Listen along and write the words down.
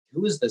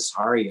who is this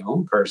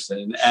Hariom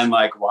person? And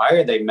like, why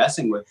are they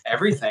messing with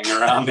everything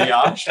around the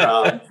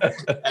ashram?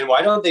 And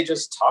why don't they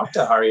just talk to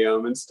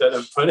Hariom instead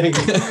of putting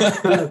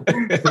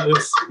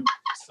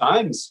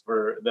signs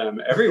for them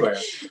everywhere?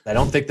 I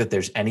don't think that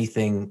there's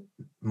anything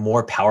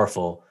more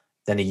powerful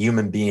than a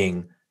human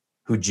being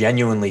who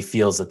genuinely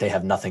feels that they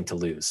have nothing to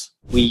lose.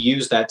 We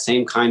use that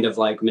same kind of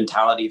like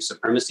mentality of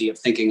supremacy of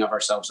thinking of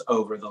ourselves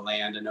over the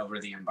land and over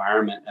the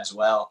environment as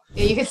well.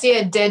 Yeah, you could see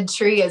a dead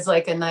tree as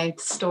like a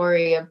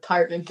 9th-story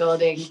apartment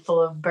building full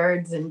of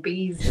birds and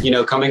bees. You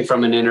know, coming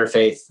from an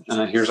interfaith,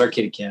 here's our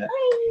kitty cat.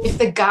 If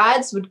the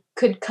gods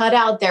could cut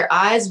out their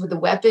eyes with the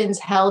weapons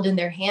held in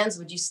their hands,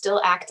 would you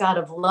still act out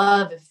of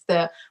love if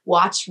the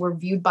watch were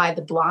viewed by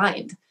the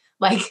blind?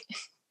 Like,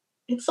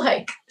 it's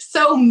like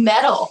so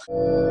metal.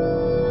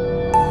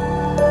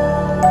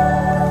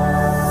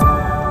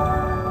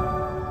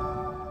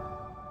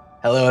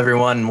 Hello,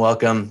 everyone.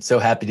 Welcome. So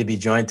happy to be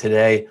joined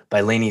today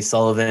by Lainey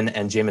Sullivan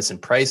and Jamison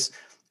Price,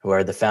 who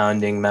are the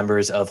founding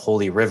members of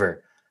Holy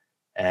River.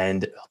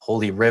 And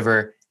Holy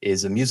River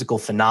is a musical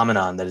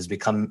phenomenon that has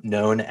become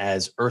known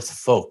as earth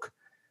folk.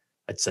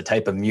 It's a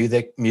type of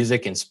music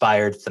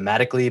inspired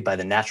thematically by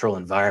the natural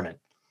environment.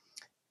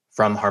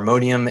 From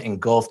harmonium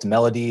engulfed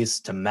melodies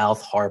to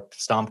mouth harp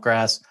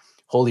stompgrass,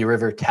 Holy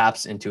River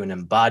taps into an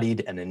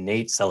embodied and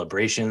innate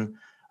celebration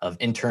of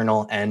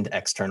internal and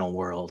external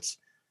worlds,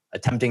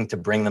 attempting to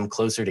bring them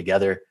closer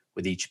together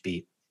with each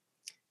beat.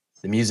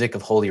 The music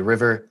of Holy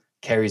River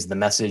carries the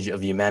message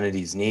of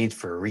humanity's need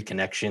for a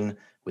reconnection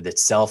with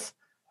itself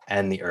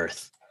and the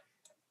earth.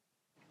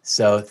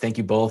 So thank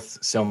you both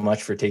so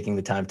much for taking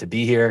the time to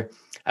be here.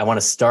 I want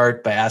to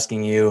start by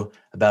asking you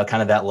about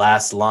kind of that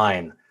last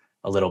line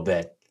a little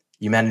bit.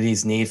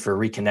 Humanity's need for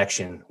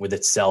reconnection with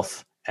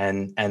itself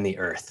and the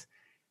earth.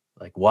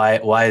 Like,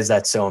 why is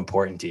that so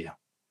important to you?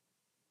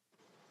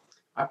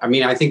 I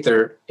mean, I think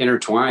they're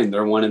intertwined.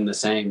 They're one and the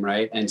same,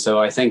 right? And so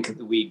I think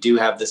we do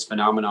have this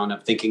phenomenon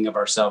of thinking of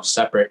ourselves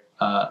separate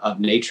of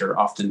nature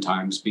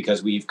oftentimes,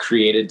 because we've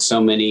created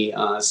so many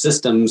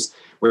systems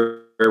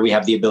where we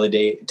have the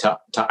ability to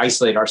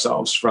isolate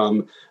ourselves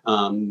from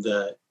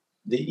the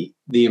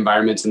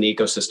environments and the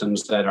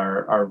ecosystems that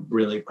are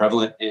really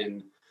prevalent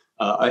in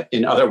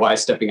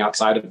otherwise stepping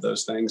outside of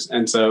those things.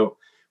 And so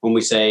when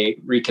we say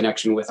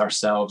reconnection with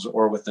ourselves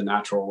or with the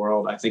natural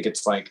world, I think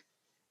it's like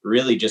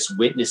really just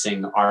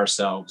witnessing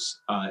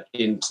ourselves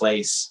in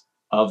place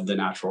of the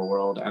natural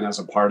world and as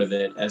a part of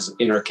it, as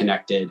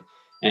interconnected,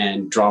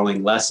 and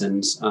drawing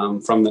lessons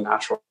from the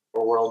natural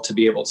world to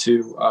be able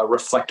to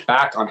reflect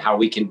back on how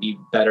we can be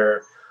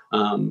better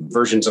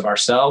versions of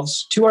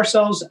ourselves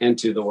and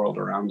to the world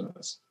around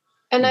us.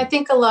 And I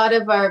think a lot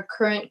of our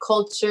current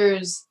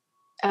culture's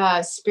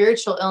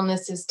spiritual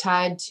illness is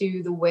tied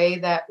to the way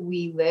that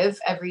we live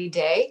every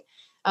day.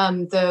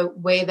 The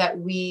way that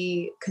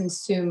we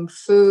consume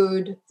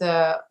food,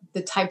 the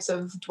types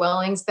of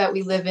dwellings that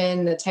we live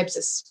in, the types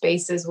of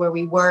spaces where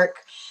we work.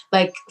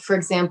 Like, for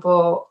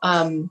example,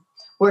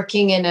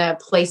 working in a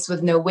place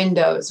with no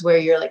windows where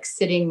you're like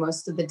sitting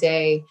most of the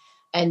day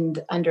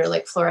and under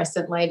like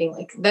fluorescent lighting.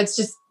 Like, that's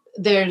just,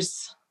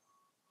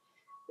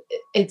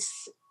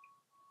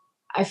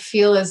 I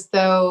feel as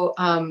though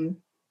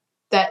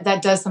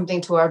that does something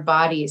to our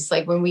bodies.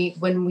 Like when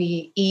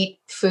we eat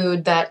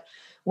food that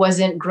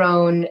wasn't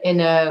grown in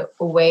a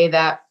way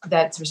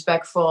that's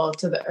respectful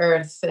to the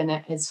earth, and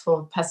it is full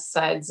of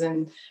pesticides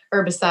and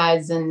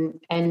herbicides,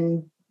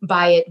 and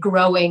by it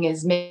growing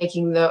is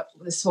making the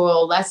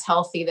soil less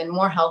healthy than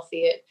more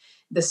healthy.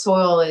 The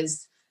soil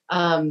is,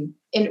 and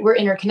we're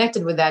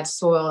interconnected with that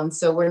soil, and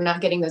so we're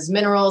not getting those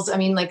minerals. I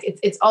mean, like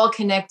it's all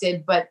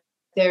connected, but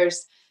the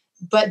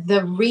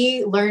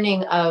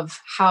relearning of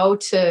how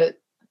to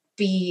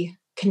be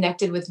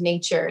connected with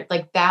nature,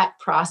 like that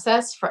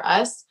process for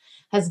us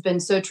has been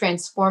so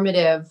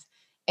transformative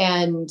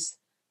and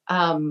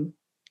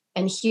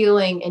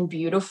healing and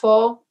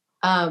beautiful,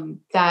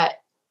 that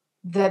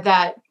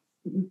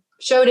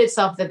showed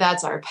itself that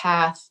that's our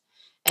path,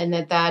 and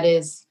that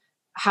is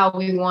how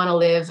we want to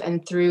live.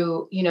 And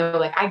through,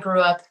 like I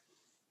grew up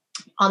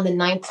on the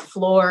 9th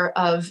floor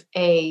of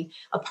a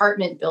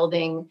apartment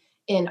building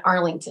in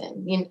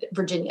Arlington,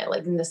 Virginia,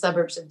 like in the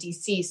suburbs of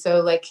DC.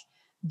 So like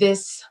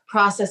this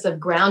process of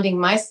grounding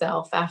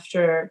myself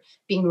after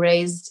being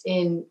raised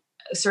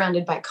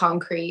surrounded by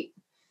concrete,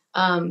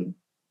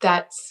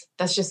 that's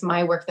just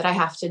my work that I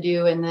have to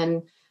do. And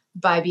then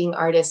by being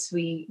artists,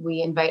 we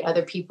invite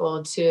other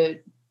people to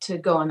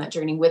go on that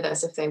journey with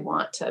us if they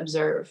want to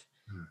observe.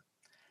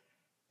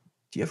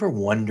 Do you ever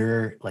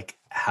wonder like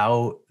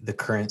how the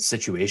current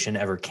situation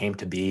ever came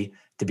to be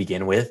to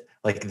begin with,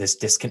 like this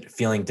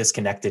feeling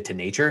disconnected to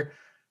nature?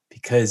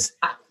 Because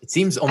it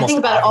seems almost, I think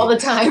about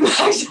obvious, it all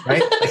the time,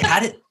 right? Like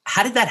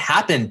how did that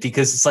happen?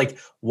 Because it's like,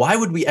 why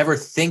would we ever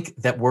think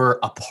that we're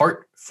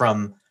apart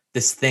from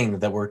this thing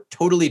that we're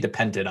totally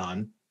dependent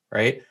on,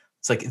 right?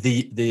 It's like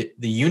the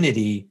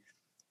unity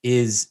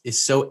is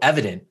so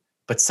evident,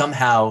 but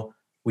somehow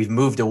we've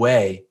moved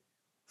away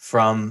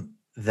from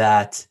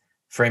that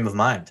frame of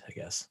mind, I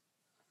guess.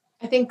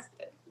 I think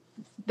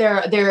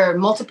there are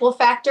multiple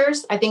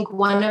factors. I think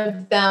one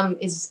of them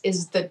is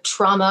the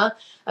trauma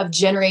of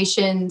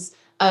generations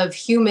of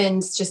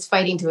humans just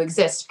fighting to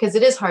exist, because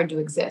it is hard to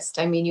exist.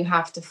 I mean, you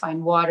have to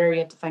find water, you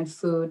have to find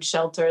food,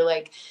 shelter.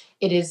 Like,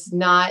 it is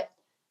not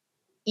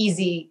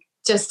easy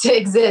just to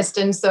exist.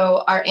 And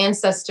so our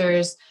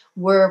ancestors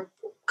were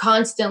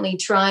constantly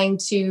trying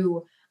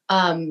to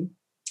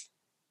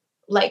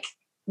like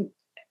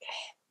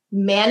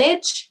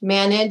manage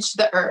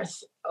the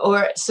earth,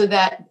 or so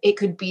that it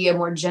could be a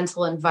more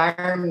gentle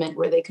environment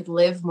where they could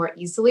live more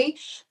easily.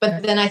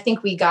 But then I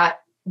think we got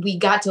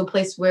to a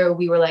place where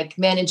we were like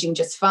managing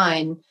just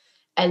fine.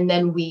 And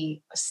then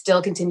we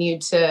still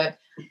continued to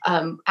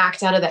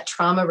act out of that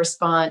trauma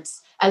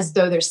response as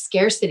though there's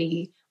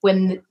scarcity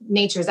when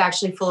nature is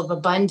actually full of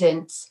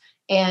abundance.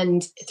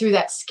 And through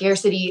that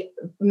scarcity,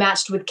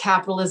 matched with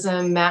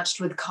capitalism,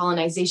 matched with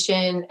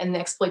colonization and the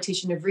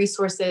exploitation of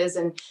resources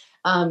and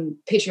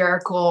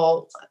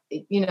patriarchal,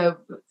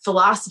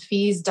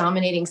 philosophies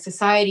dominating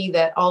society,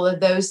 that all of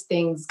those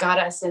things got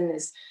us in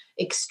this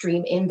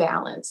extreme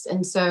imbalance.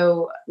 And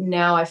so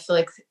now I feel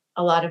like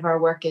a lot of our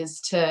work is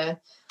to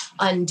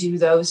undo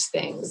those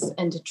things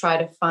and to try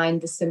to find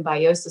the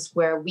symbiosis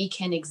where we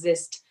can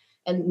exist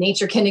and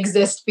nature can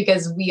exist,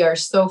 because we are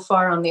so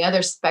far on the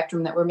other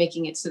spectrum that we're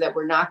making it so that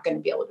we're not going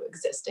to be able to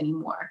exist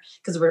anymore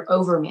because we're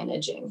over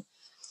managing.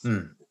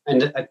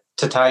 And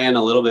to tie in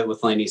a little bit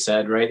with Lainey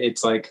said, right?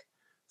 It's like,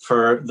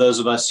 for those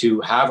of us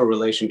who have a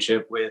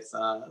relationship with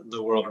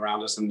the world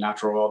around us and the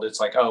natural world, it's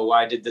like, oh,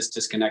 why did this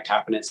disconnect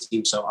happen? It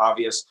seems so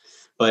obvious.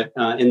 But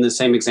in the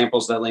same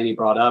examples that Lainey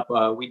brought up,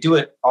 we do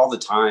it all the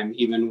time,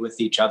 even with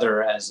each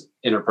other as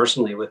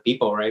interpersonally with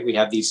people, right? We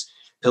have these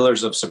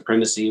pillars of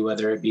supremacy,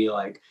 whether it be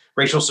like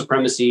racial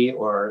supremacy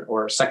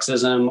or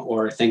sexism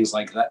or things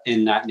like that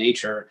in that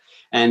nature.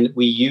 And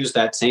we use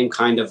that same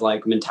kind of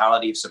like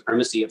mentality of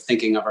supremacy of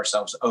thinking of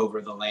ourselves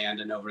over the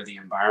land and over the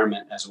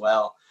environment as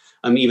well.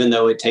 Even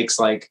though it takes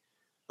like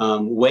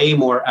way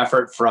more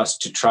effort for us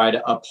to try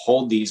to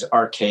uphold these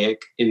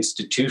archaic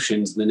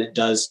institutions than it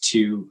does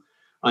to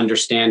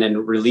understand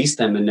and release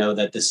them and know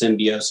that the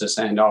symbiosis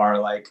and our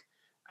like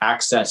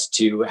access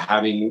to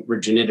having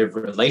regenerative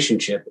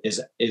relationship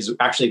is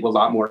actually a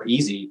lot more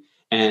easy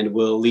and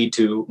will lead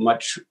to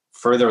much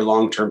further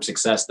long-term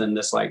success than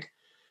this like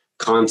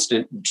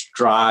constant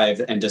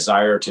drive and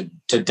desire to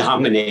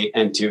dominate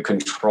and to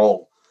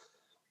control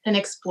and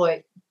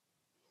exploit.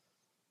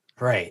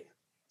 Right.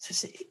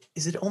 So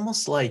is it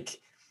almost like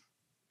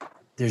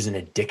there's an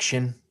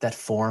addiction that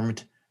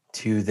formed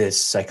to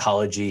this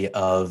psychology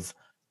of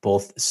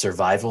both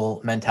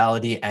survival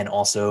mentality and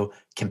also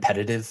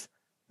competitive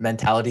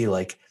mentality?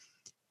 Like,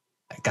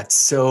 I got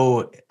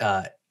so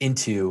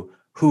into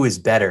who is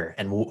better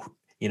and,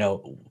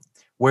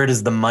 where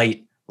does the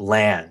might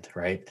land,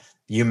 right?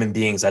 Human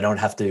beings, I don't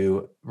have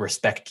to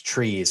respect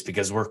trees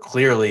because we're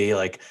clearly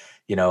like,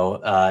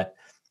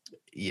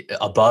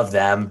 above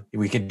them.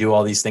 We can do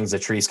all these things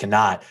that trees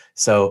cannot.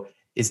 So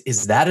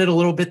is that it a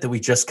little bit, that we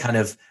just kind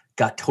of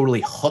got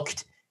totally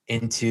hooked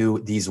into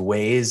these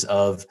ways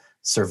of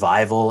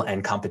survival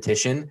and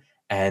competition?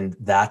 And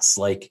that's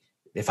like,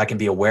 if I can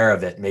be aware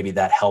of it, maybe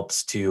that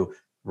helps to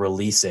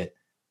release it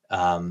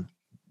the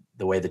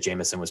way that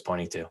Jameson was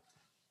pointing to.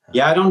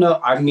 Yeah, I don't know.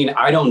 I mean,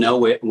 I don't know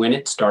when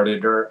it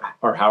started or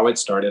how it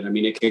started. I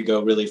mean, it could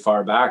go really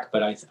far back,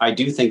 but I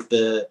do think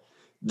the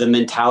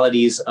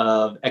mentalities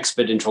of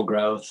exponential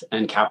growth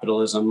and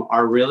capitalism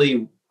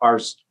are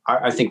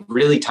I think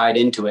really tied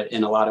into it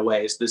in a lot of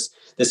ways.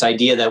 This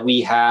idea that we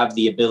have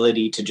the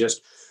ability to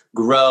just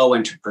grow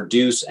and to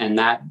produce, and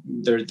that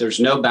there's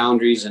no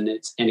boundaries, and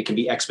it can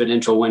be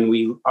exponential when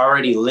we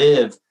already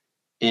live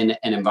in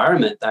an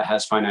environment that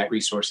has finite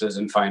resources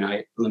and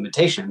finite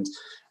limitations.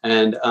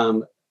 And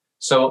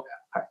so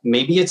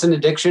maybe it's an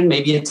addiction,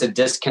 maybe it's a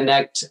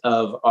disconnect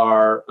of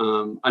our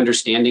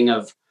understanding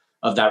of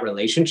that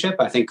relationship.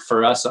 I think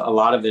for us, a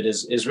lot of it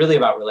is really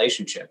about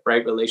relationship,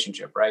 right?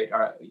 Relationship, right?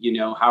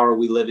 How are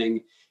we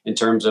living in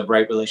terms of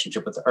right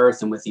relationship with the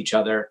earth and with each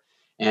other?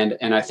 And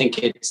I think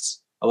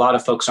it's a lot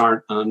of folks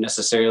aren't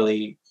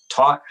necessarily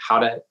taught how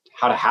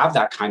to have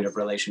that kind of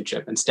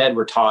relationship. Instead,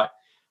 we're taught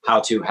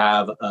how to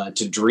have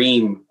to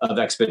dream of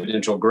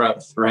exponential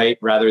growth, right?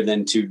 Rather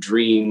than to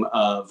dream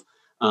of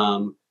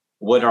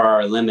what are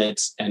our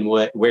limits and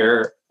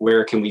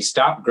where can we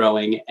stop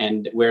growing,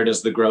 and where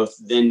does the growth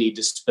then need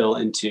to spill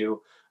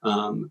into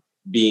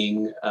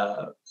being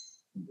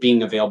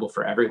available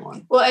for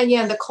everyone. Well,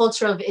 and the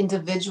culture of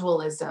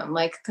individualism,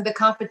 like the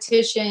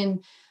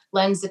competition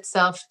lends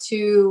itself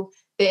to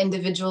the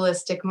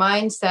individualistic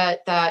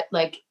mindset that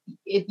like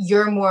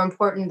you're more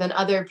important than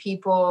other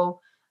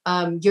people.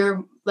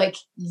 Your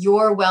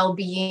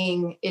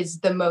well-being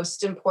is the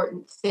most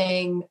important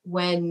thing,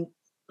 when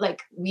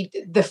like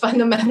the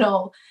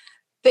fundamental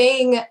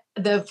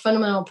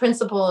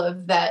principle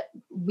of that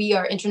we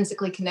are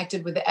intrinsically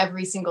connected with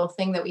every single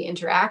thing that we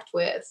interact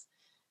with.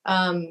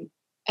 And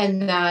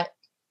that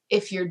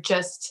if you're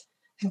just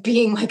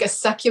being like a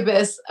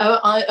succubus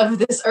of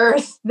this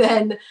earth,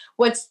 then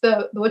what's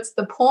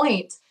the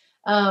point?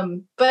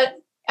 But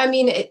I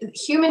mean,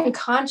 human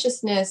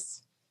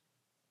consciousness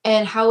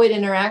and how it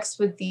interacts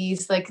with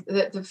these, like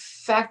the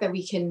fact that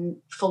we can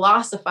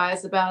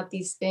philosophize about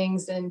these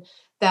things and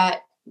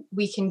that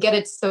we can get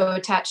it so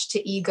attached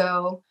to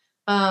ego.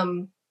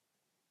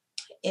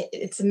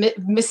 It's a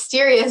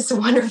mysterious,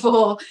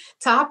 wonderful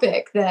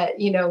topic that,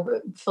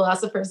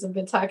 philosophers have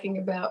been talking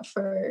about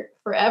for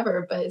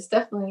forever, but it's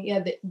definitely,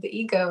 the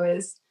ego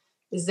is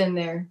in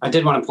there. I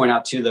did want to point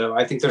out too, though,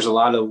 I think there's a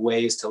lot of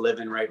ways to live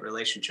in right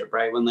relationship,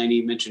 right? When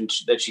Lainey mentioned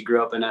that she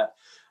grew up in a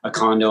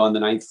condo on the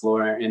 9th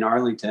floor in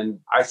Arlington,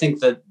 I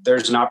think that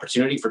there's an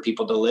opportunity for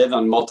people to live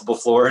on multiple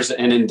floors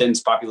and in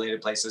dense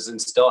populated places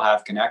and still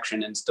have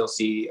connection and still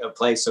see a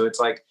place. So it's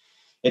like,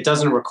 it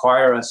doesn't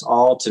require us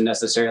all to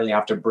necessarily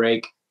have to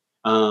break,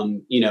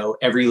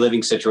 every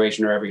living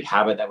situation or every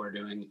habit that we're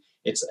doing.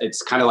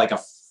 It's kind of like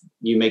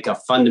you make a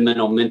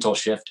fundamental mental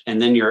shift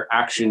and then your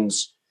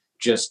actions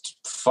just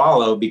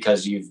follow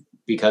because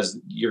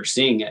you're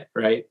seeing it,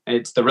 right?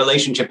 It's the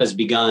relationship has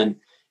begun.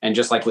 And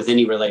just like with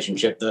any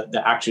relationship,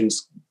 the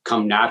actions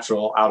come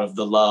natural out of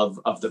the love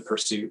of the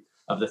pursuit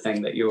of the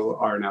thing that you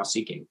are now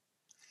seeking.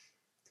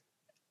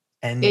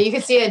 And you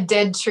can see a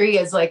dead tree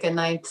as like a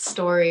 9th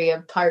story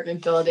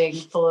apartment building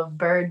full of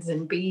birds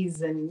and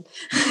bees and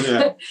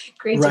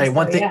creatures. Right.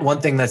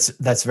 One thing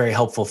that's very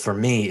helpful for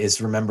me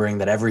is remembering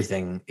that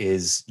everything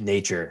is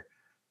nature,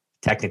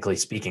 technically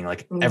speaking.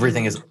 Like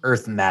everything is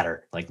earth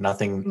matter. Like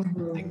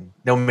nothing,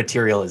 no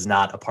material is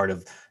not a part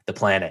of the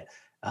planet.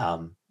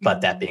 But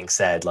that being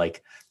said,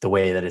 like the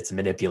way that it's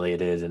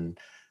manipulated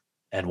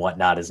and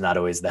whatnot is not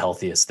always the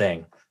healthiest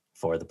thing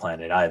for the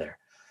planet either.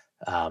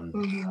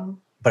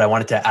 But I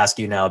wanted to ask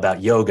you now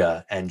about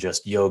yoga and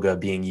just yoga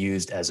being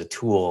used as a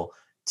tool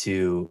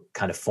to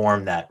kind of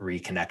form that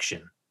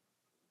reconnection.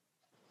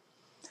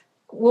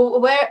 Well,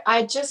 where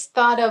I just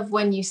thought of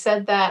when you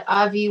said that,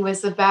 Avi,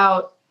 was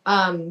about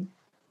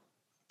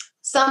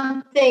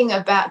something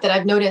about that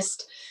I've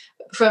noticed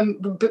from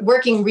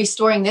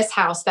restoring this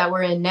house that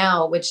we're in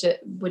now, which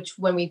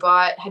when we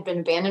bought had been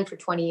abandoned for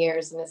 20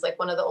 years. And it's like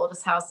one of the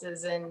oldest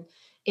houses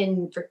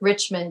in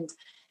Richmond.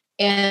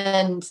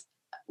 And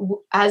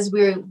as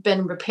we've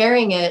been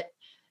repairing it,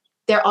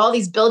 there are all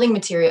these building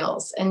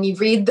materials and you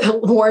read the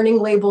warning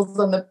labels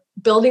on the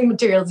building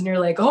materials and you're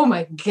like, oh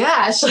my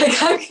gosh, like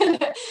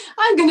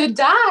I'm going to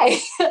die.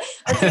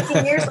 I'm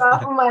taking years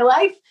off of my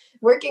life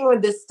working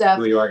with this stuff.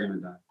 We are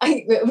going to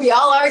die. We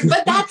all are,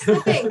 but that's the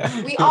thing.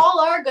 We all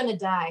are going to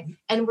die.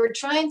 And we're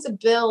trying to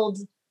build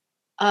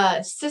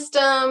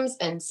systems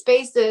and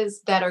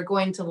spaces that are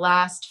going to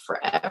last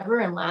forever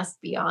and last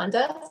beyond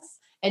us.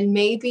 And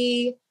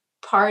maybe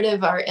part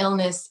of our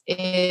illness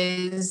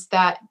is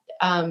that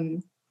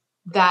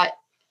that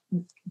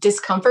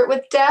discomfort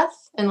with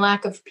death and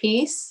lack of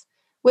peace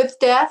with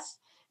death,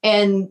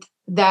 and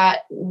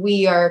that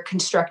we are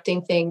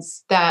constructing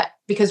things that,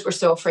 because we're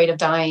so afraid of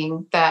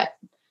dying, that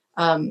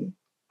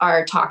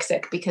are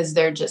toxic because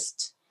they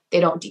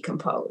don't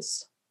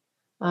decompose.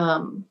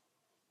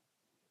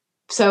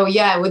 So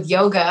yeah, with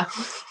yoga,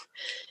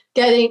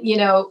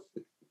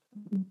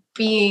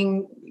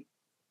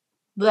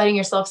 letting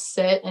yourself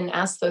sit and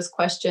ask those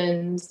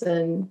questions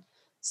and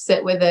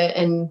sit with it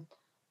and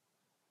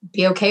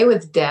be okay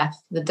with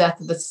death, the death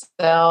of the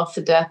self,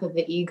 the death of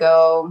the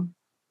ego,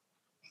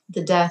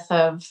 the death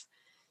of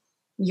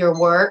your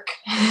work,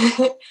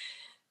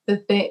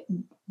 the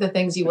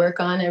things you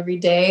work on every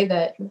day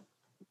that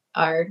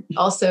are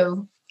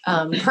also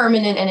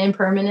permanent and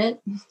impermanent.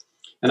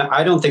 And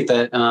I don't think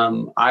that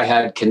I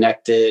had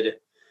connected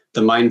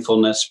the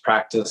mindfulness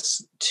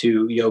practice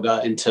to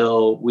yoga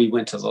until we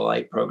went to the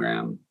Light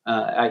program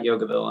at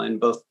Yogaville and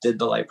both did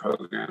the Light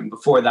program.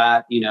 Before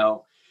that,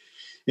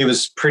 it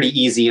was pretty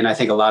easy. And I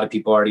think a lot of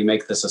people already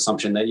make this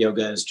assumption that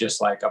yoga is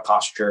just like a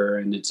posture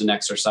and it's an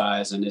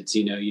exercise and it's,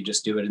 you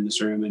just do it in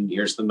this room and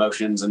here's the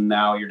motions and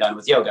now you're done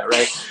with yoga,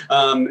 right?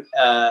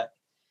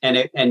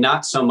 And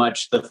not so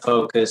much the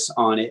focus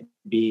on it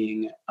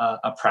being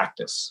a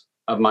practice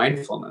of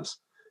mindfulness.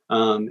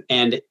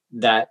 And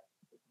that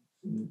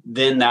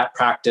then that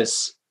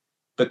practice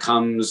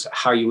becomes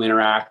how you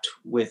interact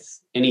with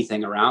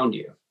anything around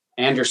you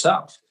and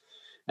yourself.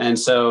 And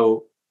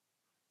so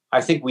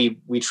I think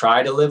we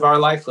try to live our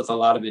life with a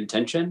lot of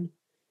intention.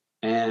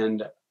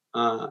 And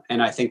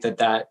I think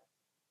that,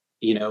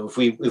 if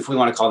we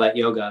want to call that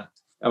yoga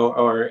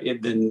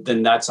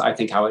then that's, I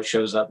think, how it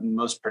shows up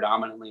most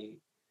predominantly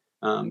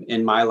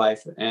in my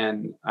life.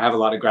 And I have a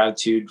lot of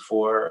gratitude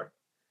for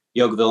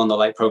Yogaville and the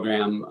Light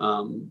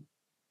program,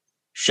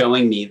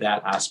 showing me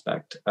that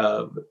aspect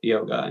of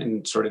yoga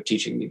and sort of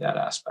teaching me that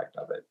aspect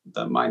of it,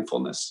 the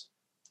mindfulness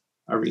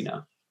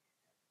arena.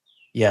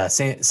 Yeah,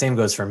 same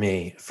goes for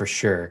me, for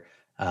sure.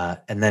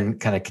 And then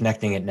kind of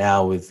connecting it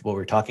now with what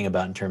we're talking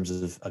about in terms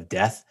of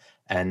death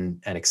and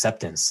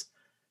acceptance.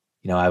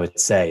 I would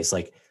say it's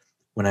like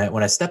when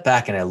I step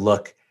back and I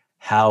look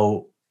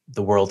how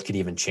the world could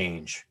even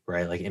change,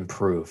 right? Like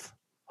improve,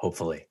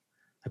 hopefully,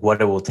 like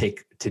what it will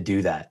take to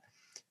do that.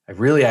 I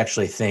really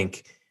actually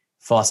think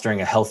fostering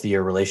a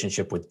healthier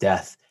relationship with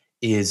death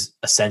is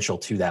essential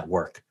to that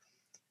work,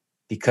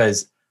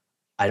 because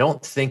I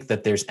don't think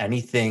that there's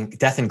anything,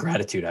 death and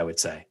gratitude, I would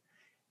say,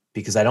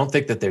 because I don't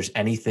think that there's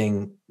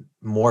anything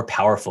more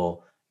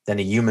powerful than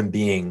a human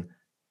being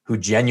who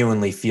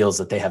genuinely feels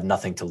that they have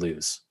nothing to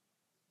lose.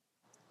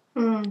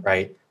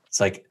 Right? It's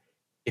like,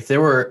 if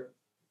there were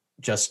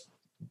just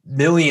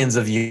millions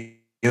of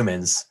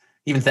humans,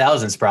 even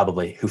thousands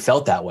probably, who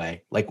felt that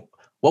way, like,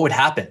 what would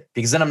happen?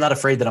 Because then I'm not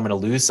afraid that I'm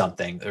going to lose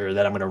something, or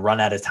that I'm going to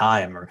run out of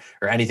time, or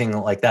anything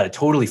like that. It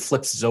totally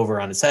flips it over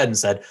on its head and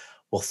said,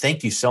 well,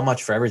 thank you so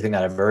much for everything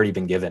that I've already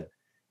been given.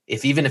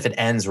 Even if it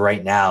ends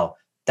right now,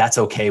 that's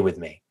okay with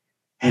me.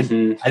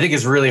 And I think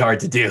it's really hard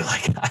to do.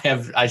 Like,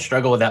 I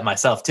struggle with that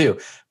myself too,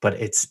 but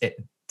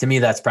to me,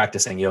 that's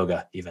practicing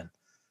yoga even.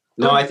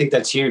 No, I think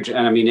that's huge.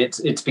 And I mean,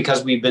 it's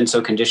because we've been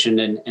so conditioned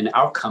and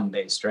outcome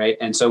based, right?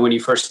 And so when you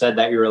first said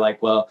that, you were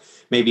like, well,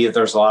 maybe if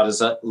there's a lot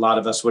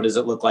of us, what does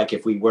it look like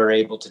if we were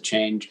able to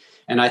change?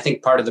 And I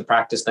think part of the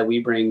practice that we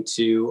bring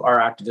to our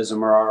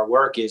activism or our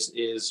work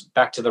is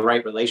back to the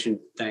right relation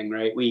thing,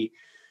 right? We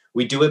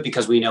do it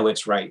because we know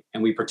it's right,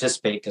 and we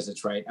participate because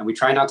it's right. And we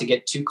try not to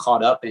get too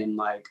caught up in,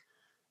 like,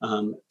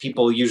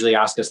 people usually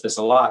ask us this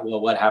a lot.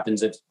 Well, what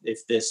happens if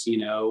this,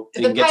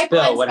 thing gets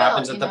built? What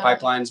happens if the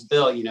pipeline's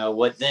built?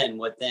 What then?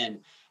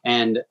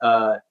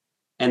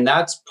 And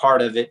that's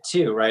part of it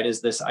too, right?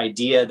 Is this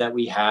idea that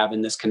we have,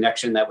 and this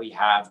connection that we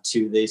have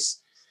to this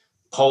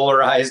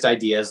polarized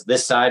ideas,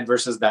 this side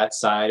versus that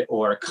side,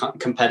 or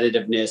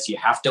competitiveness. You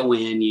have to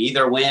win. You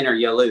either win or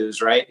you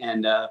lose, right?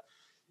 And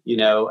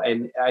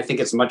and I think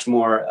it's much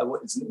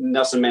more.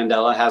 Nelson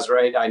Mandela has,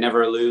 right? I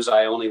never lose.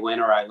 I only win,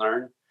 or I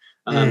learn.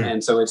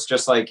 And so it's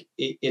just like,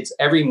 it's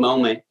every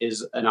moment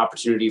is an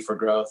opportunity for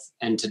growth,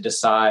 and to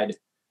decide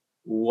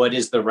what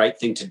is the right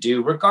thing to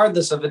do,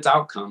 regardless of its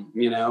outcome,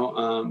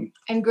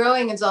 And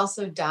growing is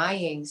also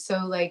dying. So,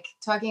 like,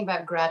 talking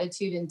about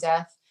gratitude and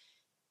death,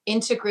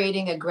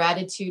 integrating a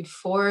gratitude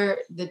for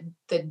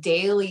the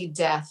daily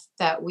death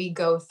that we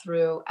go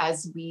through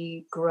as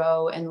we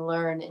grow and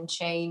learn and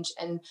change,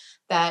 and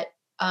that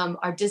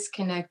our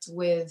disconnect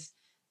with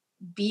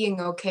being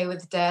okay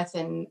with death,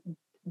 and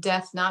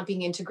death not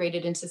being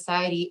integrated in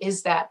society,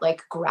 is that,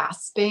 like,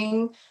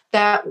 grasping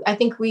that I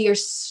think we are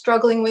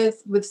struggling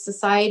with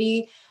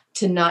society,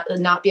 to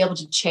not be able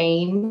to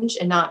change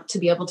and not to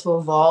be able to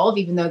evolve,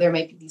 even though there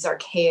may be these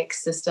archaic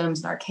systems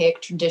and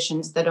archaic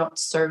traditions that don't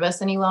serve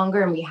us any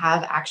longer. And we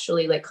have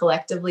actually, like,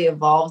 collectively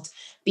evolved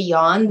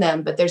beyond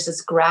them. But there's this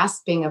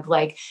grasping of,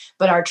 like,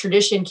 but our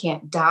tradition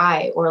can't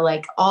die, or,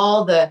 like,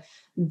 all the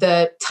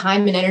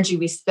time and energy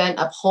we spent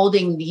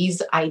upholding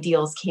these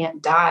ideals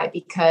can't die,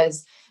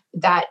 because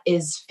that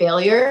is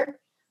failure.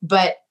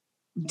 But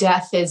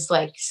death is,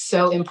 like,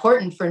 so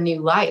important for new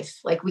life.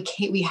 Like,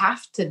 we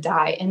have to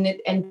die.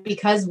 And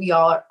because we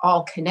are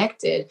all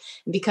connected,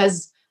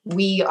 because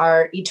we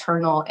are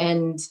eternal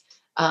and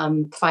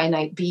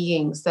finite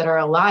beings that are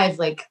alive,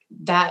 like,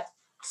 that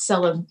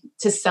to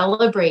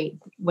celebrate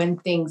when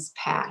things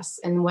pass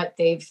and what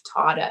they've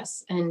taught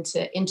us, and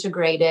to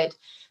integrate it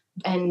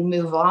and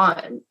move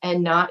on,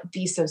 and not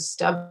be so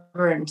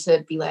stubborn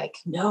to be like,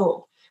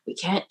 no, we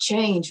can't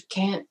change.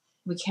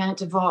 We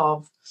can't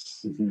evolve.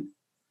 Mm-hmm.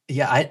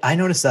 Yeah, I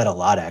noticed that a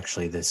lot,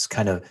 actually, this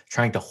kind of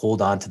trying to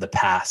hold on to the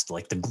past,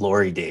 like the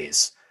glory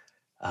days,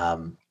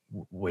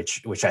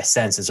 which I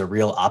sense is a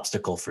real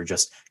obstacle for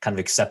just kind of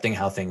accepting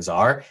how things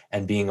are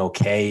and being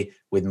okay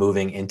with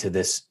moving into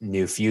this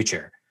new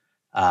future.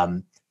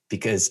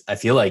 Because I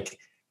feel like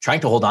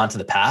trying to hold on to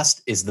the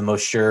past is the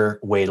most sure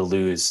way to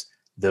lose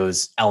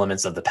those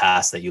elements of the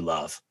past that you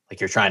love. Like,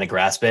 you're trying to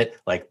grasp it,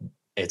 like,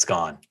 it's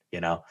gone,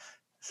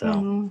 So.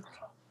 Mm-hmm.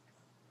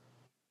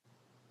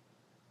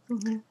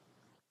 Mm-hmm.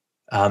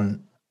 I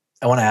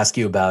want to ask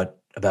you about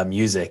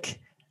music,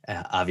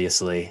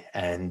 obviously,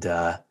 and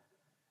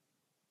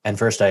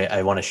first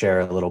I want to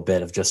share a little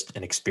bit of just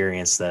an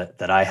experience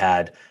that I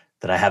had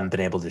that I haven't been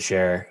able to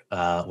share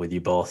with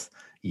you both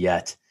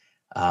yet.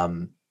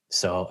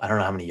 So I don't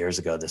know how many years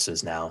ago this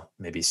is now,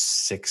 maybe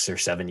 6 or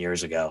 7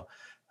 years ago.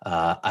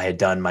 I had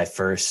done my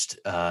first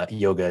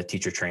yoga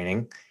teacher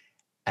training,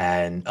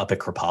 and up at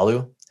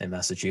Kripalu in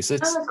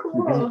Massachusetts. Oh,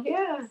 cool!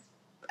 Yeah.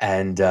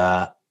 And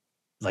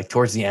like,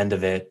 towards the end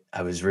of it,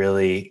 I was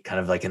really kind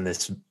of like in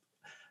this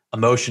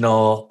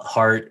emotional,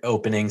 heart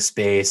opening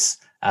space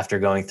after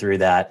going through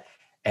that.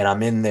 And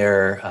I'm in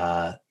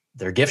their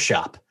gift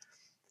shop,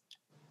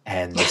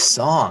 and this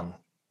song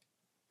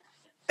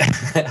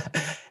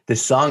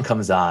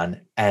comes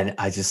on, and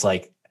I just,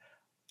 like,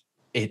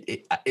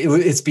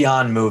 it's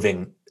beyond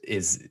moving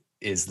is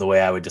the way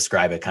I would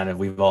describe it. Kind of,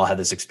 we've all had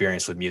this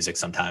experience with music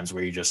sometimes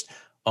where you just,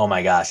 oh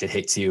my gosh, it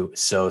hits you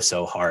so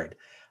hard.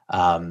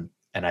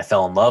 And I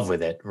fell in love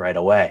with it right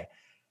away.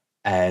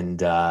 And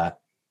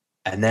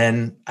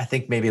then I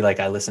think maybe, like,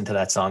 I listened to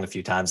that song a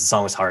few times. The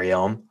song was Hari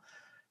Om.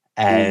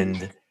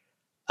 And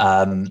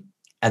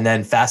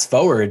then fast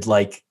forward,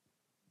 like,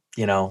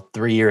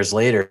 3 years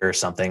later or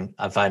something,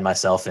 I find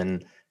myself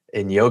in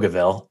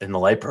Yogaville in the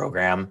Light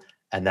program.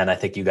 And then I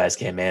think you guys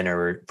came in or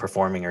were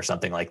performing or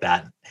something like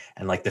that.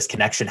 And, like, this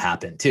connection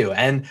happened too.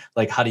 And,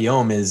 like, Hari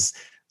Om is,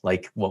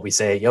 like what we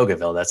say at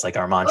Yogaville. That's like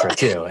our mantra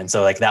too. And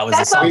so like that was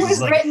that song was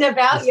was like, written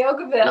about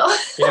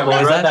Yogaville. Yeah, we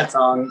wrote that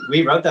song.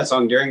 We wrote that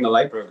song during the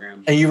Light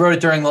program. And you wrote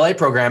it during the Light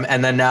program,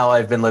 and then now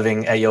I've been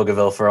living at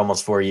Yogaville for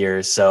almost 4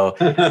 years. So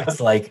it's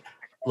like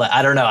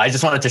I don't know. I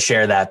just wanted to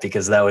share that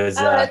because that was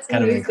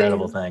kind of an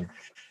incredible thing.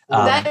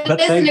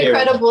 That is an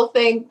incredible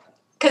thing,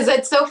 because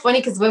it's so funny.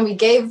 Because when we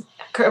gave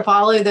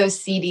Apollo those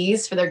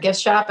CDs for their gift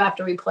shop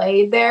after we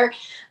played there,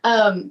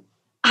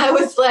 I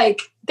was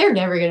like, they're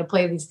never going to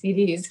play these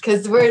CDs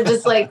because we're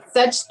just like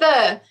such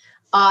the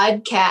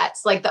odd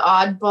cats, like the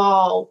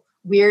oddball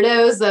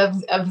weirdos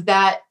of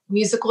that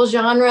musical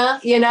genre,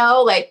 you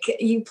know, like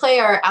you play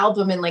our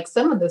album and like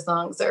some of the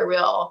songs are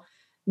real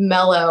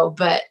mellow,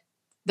 but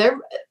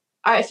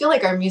I feel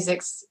like our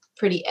music's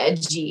pretty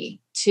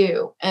edgy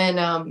too. And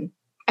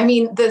I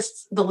mean, the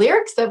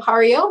lyrics of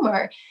Hariom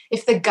are,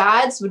 if the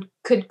gods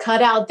could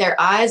cut out their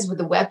eyes with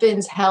the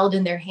weapons held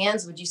in their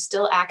hands, would you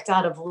still act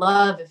out of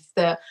love if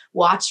the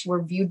watch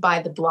were viewed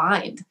by the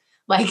blind?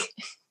 Like,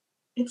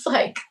 it's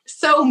like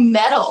so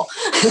metal.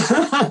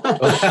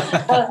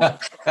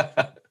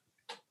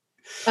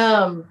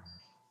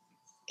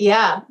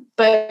 Yeah,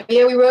 but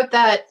yeah, we wrote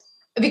that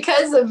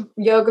because of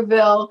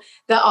Yogaville,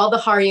 all the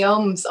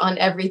Harioms on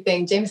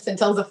everything. Jameson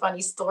tells a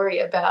funny story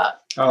about.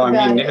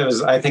 It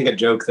was, I think, a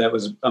joke that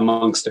was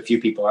amongst a few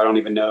people. I don't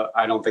even know.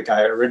 I don't think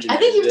I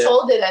originated it. I think you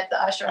told it at the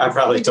ashram. I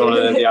probably told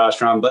it at the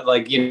ashram, but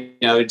like, you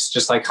know, it's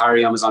just like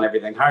Hariom is on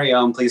everything.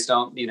 Hariom, please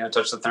don't, you know,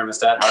 touch the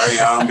thermostat.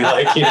 Hariom, be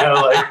like, you know,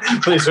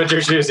 like, please put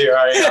your shoes here,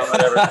 Hariom,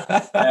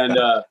 whatever. And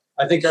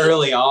I think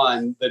early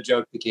on, the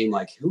joke became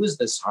like, who is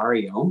this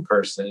Hariom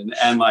person?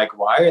 And like,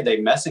 why are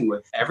they messing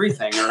with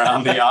everything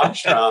around the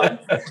ashram?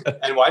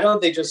 And why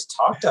don't they just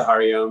talk to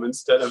Hariom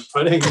instead of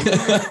putting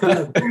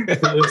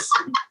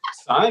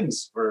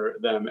signs for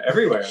them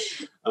everywhere?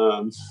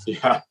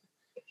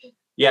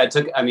 Yeah, it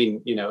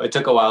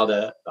took a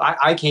while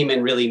I came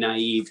in really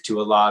naive to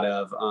a lot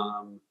of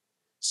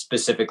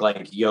specific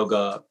like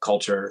yoga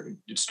culture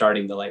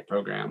starting the Light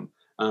program.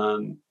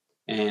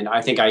 And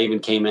I think I even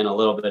came in a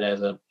little bit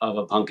of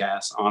a punk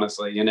ass,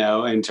 honestly, you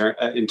know, in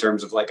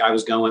terms of like, I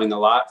was going a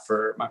lot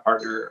for my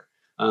partner,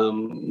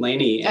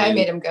 Lainey. I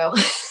made him go.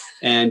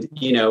 And,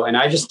 you know, and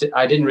I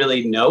didn't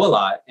really know a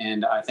lot.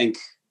 And I think,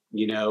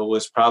 you know,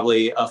 was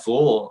probably a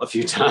fool a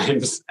few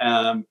times.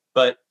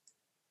 But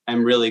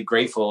I'm really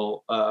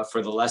grateful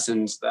for the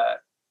lessons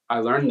that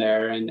I learned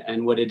there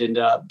and what it ended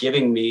up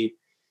giving me.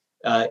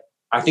 I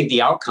think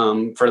the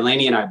outcome for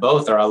Lainey and I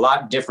both are a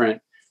lot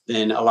different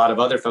than a lot of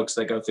other folks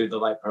that go through the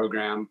Light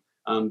program,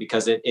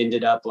 because it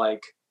ended up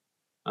like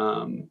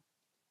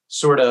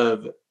sort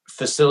of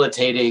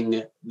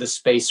facilitating the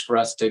space for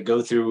us to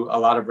go through a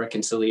lot of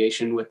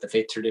reconciliation with the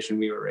faith tradition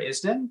we were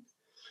raised in,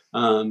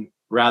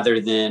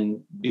 rather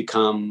than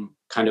become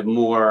kind of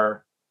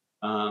more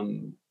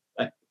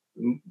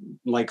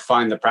like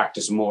find the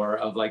practice more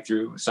of like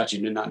through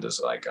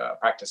Satchidananda's like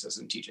practices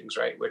and teachings,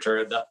 right? Which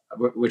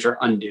are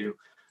undo.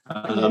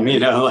 You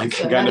know, like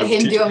so kind of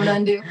Hindu and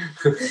undo.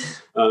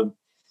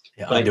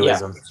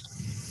 Hinduism.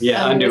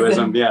 Yeah,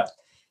 Hinduism. Yeah.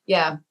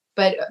 Yeah.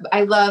 But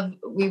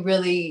we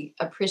really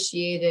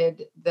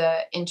appreciated the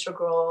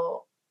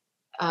integral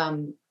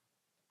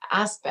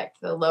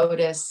aspect, the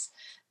lotus,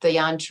 the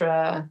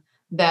yantra,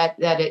 that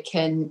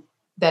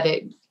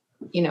it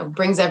you know,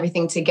 brings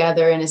everything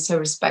together and is so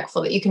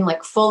respectful that you can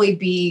like fully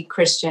be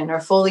Christian or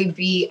fully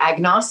be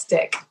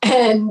agnostic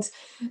and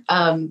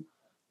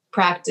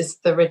practice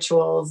the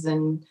rituals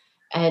and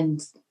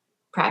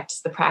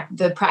practice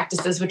the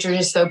practices which are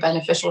just so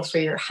beneficial for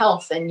your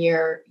health and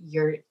your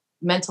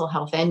mental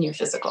health and your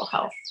physical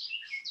health.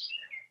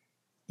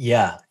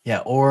 Yeah.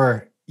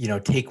 Or, you know,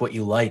 take what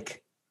you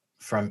like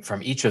from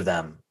each of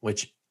them,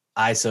 which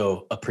I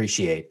so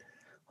appreciate.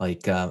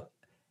 Like,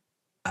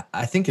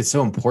 I think it's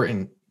so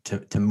important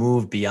to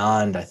move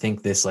beyond, I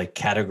think, this like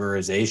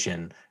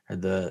categorization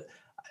or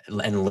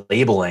and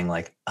labeling,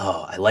 like,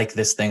 oh, I like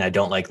this thing, I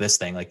don't like this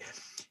thing. Like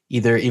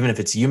even if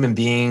it's human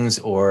beings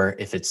or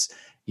if it's,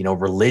 you know,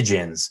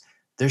 religions,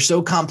 they're so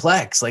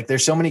complex. Like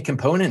there's so many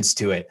components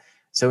to it.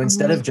 So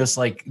instead of just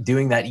like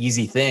doing that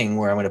easy thing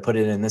where I'm going to put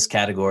it in this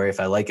category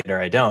if I like it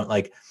or I don't,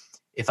 like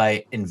if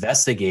I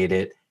investigate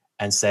it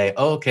and say,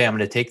 oh, okay, I'm going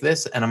to take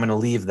this and I'm going to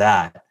leave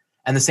that.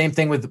 And the same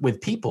thing with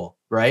people,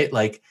 right?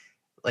 Like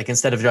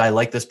instead of I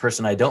like this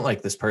person, I don't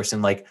like this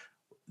person, like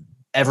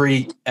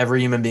every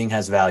human being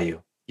has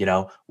value. You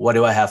know, what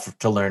do I have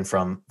to learn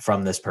from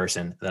this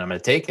person that I'm going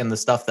to take, and the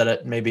stuff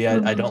that maybe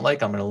I don't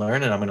like, I'm going to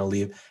learn and I'm going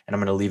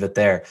to leave it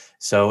there.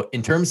 So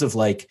in terms of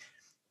like,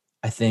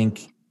 I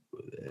think,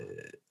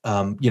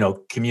 you know,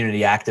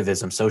 community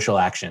activism, social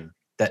action,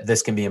 that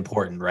this can be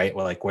important, right?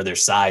 Well, like where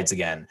there's sides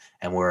again,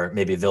 and we're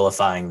maybe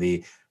vilifying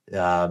the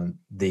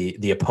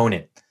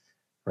opponent,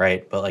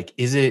 right? But like,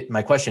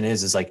 my question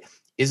is like,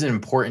 is it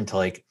important to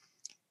like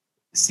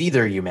see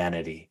their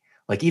humanity?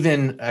 Like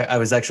even I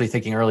was actually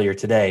thinking earlier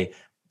today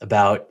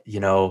about,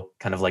 you know,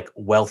 kind of like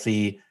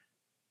wealthy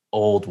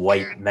old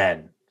white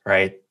men,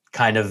 right?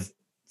 Kind of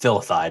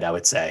vilified, I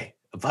would say,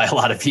 by a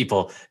lot of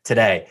people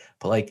today.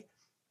 But like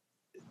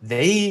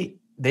they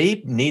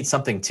need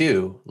something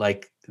too.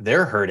 Like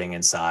they're hurting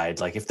inside.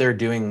 Like if they're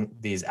doing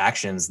these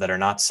actions that are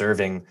not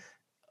serving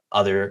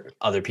other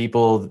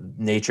people,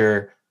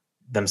 nature,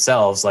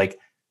 themselves, like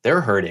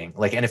they're hurting.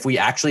 Like, and if we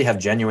actually have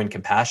genuine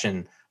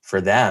compassion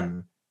for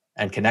them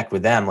and connect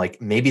with them,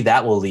 like maybe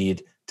that will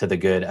lead to the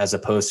good as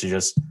opposed to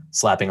just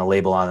slapping a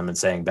label on them and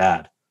saying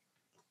bad.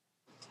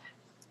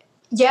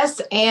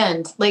 Yes.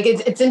 And like,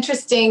 it's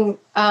interesting.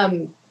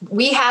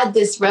 We had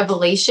this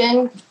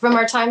revelation from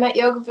our time at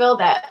Yogaville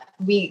that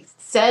we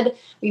said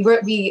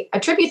we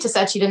attribute to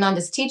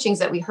Satchidananda's teachings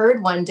that we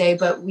heard one day,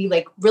 but we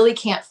like really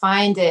can't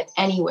find it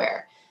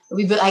anywhere.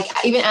 We've been like,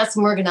 I even asked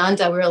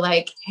Morgananda, we were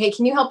like, hey,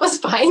 can you help us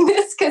find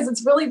this? Because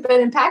it's really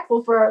been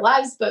impactful for our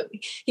lives. But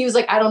he was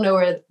like, I don't know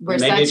where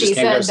Sachi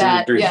said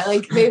that. Yeah,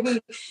 like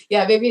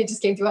maybe it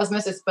just came through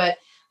osmosis. But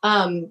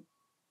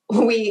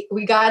we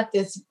got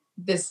this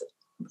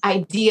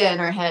idea in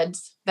our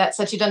heads that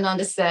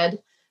Satchidananda said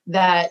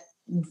that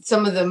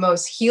some of the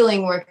most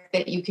healing work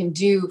that you can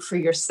do for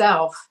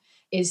yourself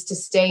is to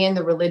stay in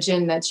the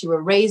religion that you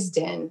were raised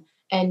in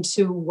and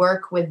to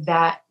work with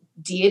that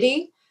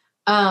deity.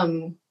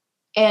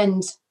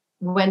 And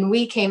when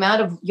we came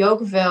out of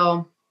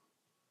Yogaville,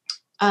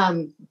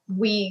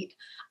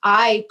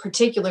 I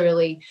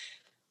particularly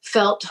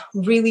felt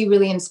really,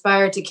 really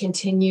inspired to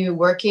continue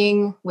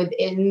working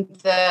within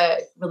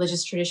the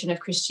religious tradition of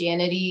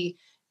Christianity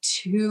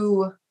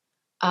to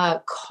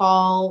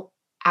call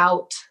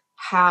out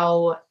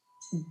how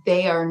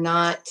they are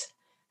not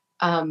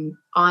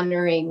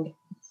honoring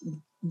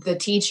the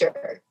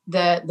teacher,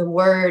 the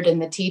word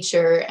and the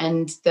teacher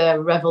and the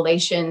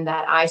revelation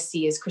that I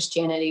see as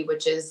Christianity,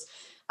 which is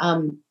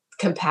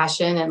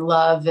compassion and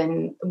love,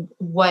 and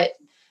what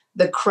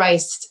the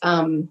Christ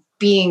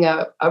being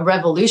a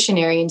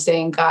revolutionary and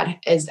saying God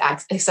is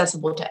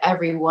accessible to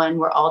everyone.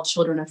 We're all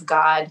children of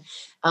God.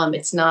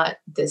 It's not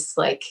this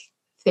like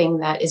thing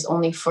that is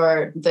only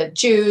for the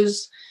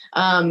Jews,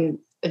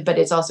 but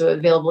it's also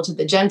available to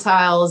the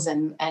Gentiles.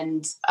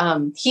 And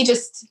he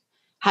just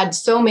had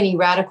so many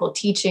radical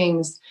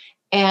teachings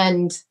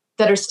and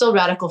that are still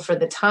radical for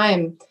the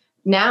time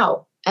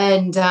now.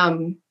 And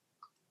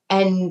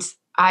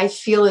I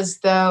feel as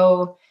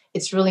though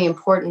it's really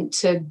important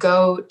to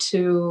go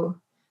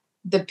to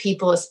the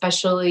people,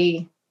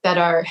 especially that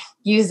are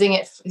using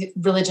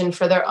religion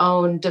for their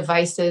own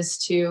devices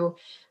to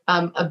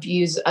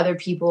abuse other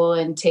people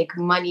and take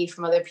money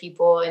from other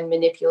people and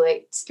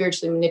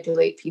spiritually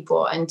manipulate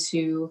people, and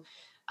to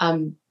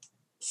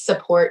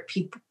support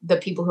the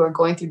people who are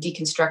going through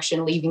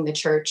deconstruction, leaving the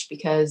church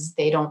because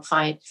they don't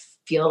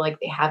feel like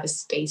they have a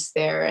space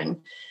there.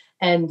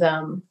 And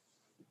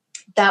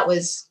that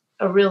was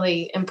a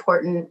really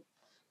important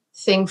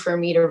thing for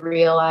me to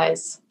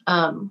realize.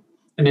 And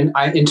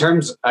in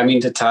terms, I mean,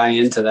 to tie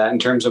into that, in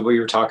terms of what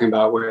you were talking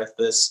about with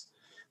this,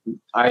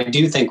 I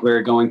do think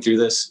we're going through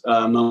this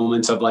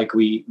moments of like,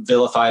 we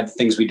vilify the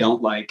things we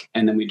don't like.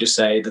 And then we just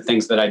say the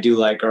things that I do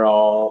like are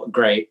all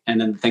great. And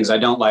then the things I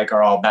don't like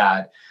are all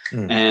bad.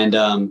 And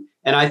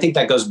I think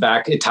that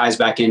it ties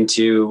back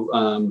into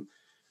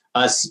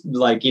us,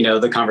 like, you know,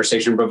 the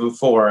conversation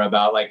before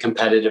about like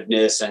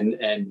competitiveness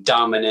and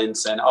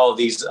dominance and all of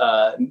these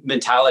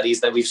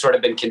mentalities that we've sort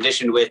of been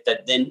conditioned with,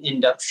 that then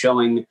end up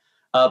showing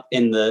up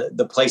in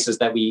the places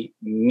that we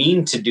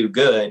mean to do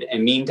good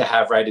and mean to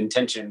have right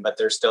intention, but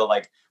they're still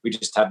like, we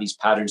just have these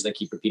patterns that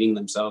keep repeating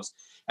themselves.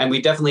 And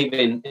we've definitely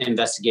been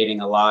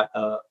investigating a lot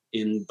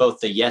in both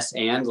the yes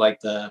and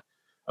like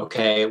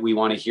okay, we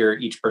want to hear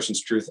each person's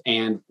truth,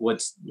 and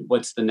what's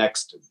the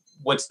next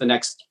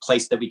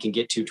place that we can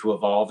get to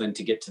evolve and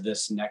to get to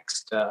this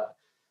next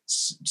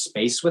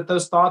space with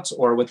those thoughts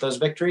or with those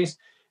victories.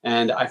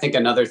 And I think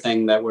another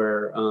thing that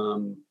we're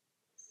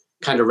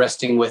kind of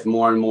resting with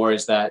more and more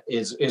is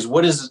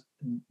what is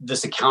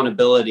this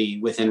accountability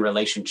within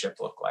relationship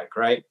look like,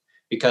 right?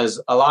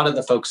 Because a lot of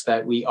the folks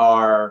that we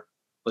are,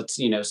 let's,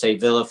 say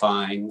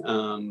vilifying,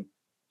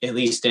 at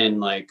least in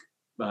like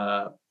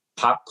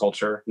pop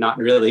culture, not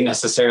really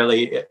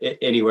necessarily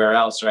anywhere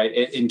else,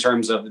 right? In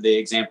terms of the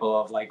example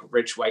of like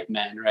rich white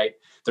men, right?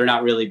 They're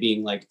not really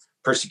being like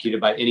persecuted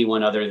by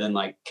anyone other than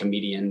like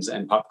comedians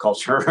and pop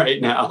culture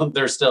right now.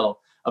 They're still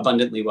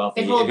abundantly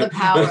wealthy. They hold the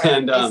power.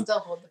 And they still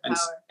hold the power.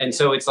 And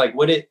so it's like,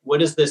 what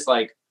is this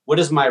like? What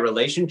is my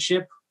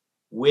relationship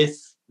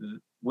with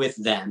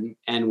them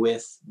and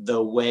with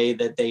the way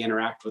that they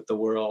interact with the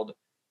world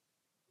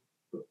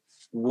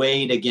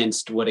weighed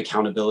against what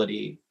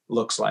accountability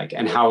looks like,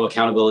 and how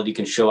accountability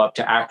can show up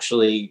to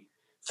actually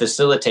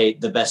facilitate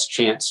the best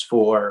chance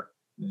for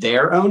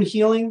their own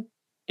healing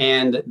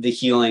and the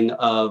healing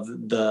of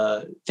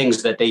the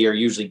things that they are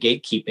usually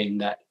gatekeeping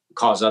that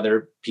cause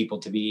other people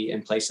to be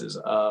in places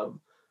of,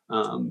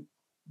 what's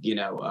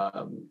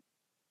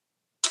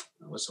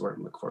the word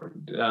I'm looking for?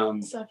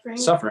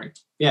 Suffering.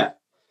 Yeah.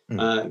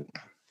 Mm.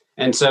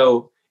 And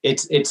so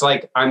it's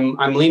like,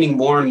 I'm leaning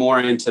more and more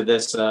into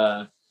this,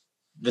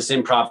 this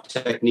improv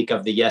technique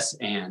of the yes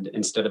and,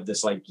 instead of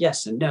this like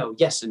yes and no.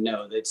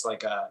 It's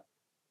like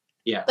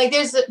like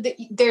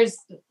there's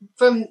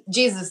from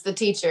Jesus, the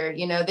teacher,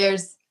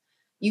 there's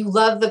you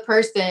love the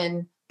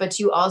person, but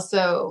you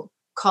also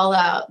call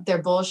out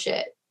their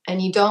bullshit,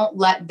 and you don't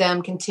let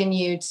them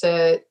continue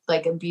to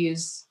like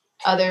abuse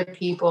other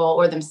people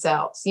or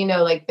themselves. You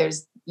know, like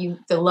there's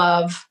the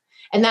love,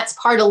 and that's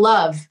part of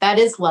love. That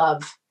is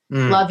love.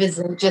 Love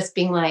isn't just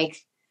being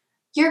like,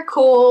 you're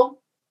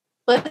cool,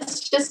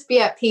 let's just be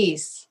at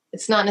peace.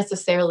 It's not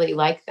necessarily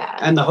like that.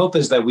 And the hope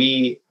is that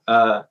we,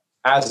 as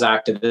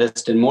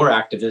activists and more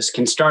activists,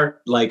 can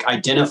start like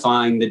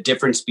identifying the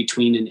difference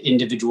between an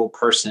individual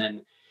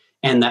person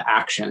and the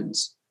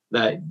actions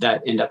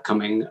that end up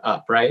coming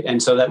up, right?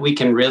 And so that we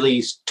can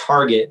really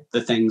target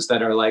the things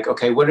that are like,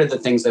 okay, what are the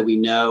things that we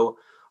know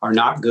are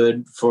not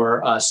good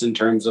for us in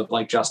terms of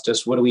like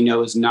justice? What do we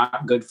know is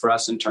not good for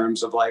us in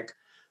terms of like,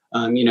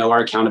 our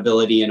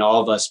accountability and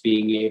all of us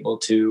being able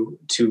to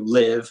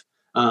live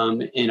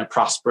in a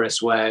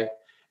prosperous way.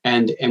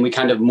 And we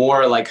kind of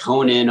more like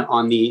hone in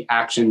on the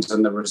actions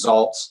and the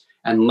results,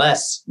 and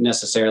less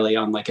necessarily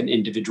on like an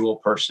individual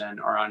person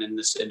or on in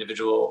this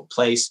individual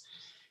place.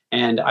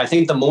 And I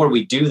think the more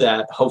we do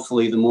that,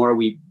 hopefully the more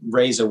we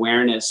raise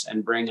awareness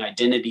and bring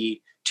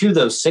identity to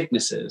those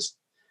sicknesses.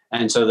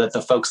 And so that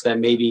the folks that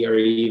maybe are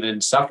even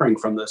suffering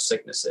from those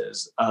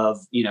sicknesses of,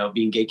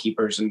 being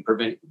gatekeepers and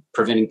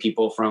preventing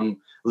people from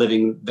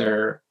living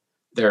their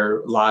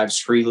lives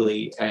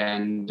freely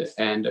and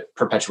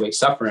perpetuate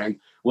suffering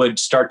would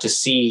start to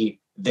see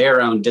their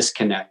own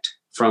disconnect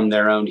from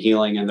their own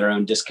healing and their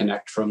own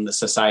disconnect from the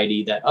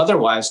society that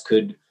otherwise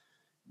could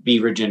be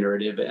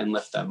regenerative and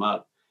lift them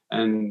up.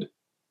 And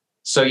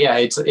so, yeah,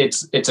 it's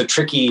a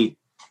tricky,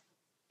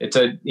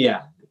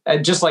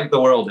 just like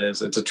the world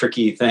is, it's a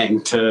tricky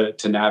thing to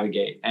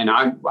navigate. And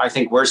I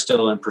think we're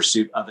still in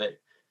pursuit of it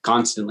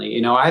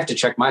constantly. I have to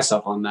check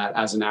myself on that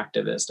as an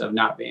activist of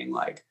not being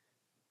like,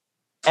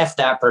 F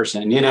that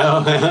person,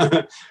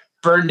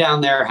 burn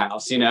down their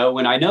house,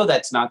 when I know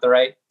that's not the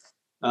right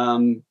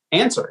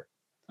answer.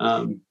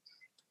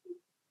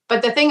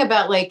 But the thing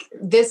about like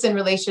this in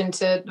relation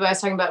to what I was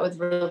talking about with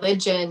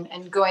religion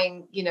and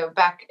going,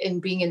 back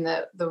and being in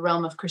the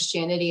realm of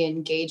Christianity,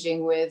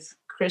 engaging with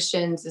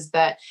Christians, is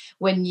that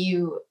when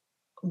you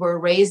were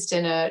raised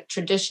in a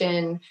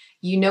tradition,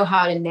 you know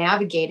how to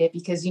navigate it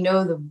because you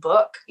know the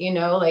book,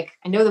 like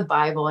I know the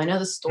Bible, I know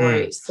the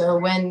stories. So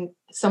when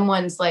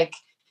someone's like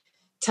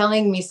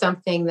telling me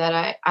something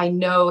that I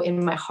know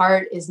in my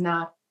heart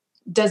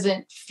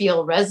doesn't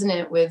feel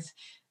resonant with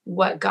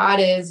what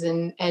God is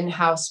and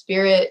how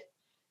spirit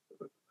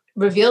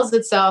reveals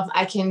itself,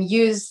 I can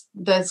use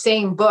the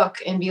same book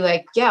and be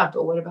like, yeah,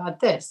 but what about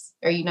this?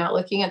 Are you not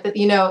looking at that?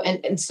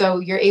 And so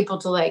you're able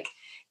to like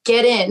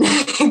get in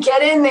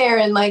there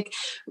and like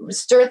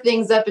stir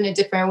things up in a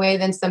different way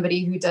than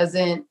somebody who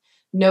doesn't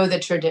know the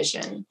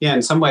tradition. Yeah,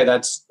 in some way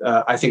that's,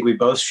 I think we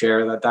both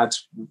share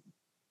that's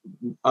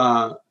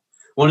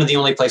one of the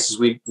only places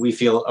we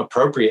feel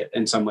appropriate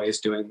in some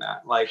ways doing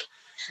that. Like,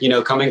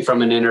 coming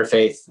from an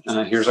interfaith,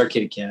 here's our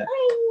kitty cat.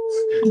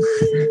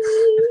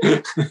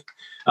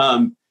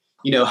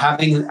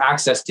 Having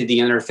access to the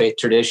interfaith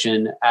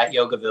tradition at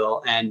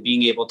Yogaville and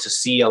being able to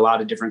see a lot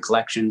of different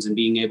collections and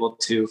being able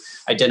to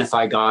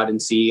identify God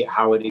and see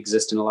how it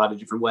exists in a lot of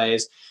different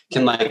ways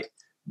can like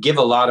give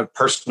a lot of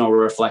personal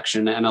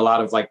reflection and a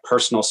lot of like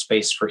personal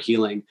space for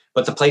healing.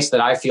 But the place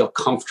that I feel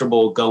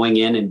comfortable going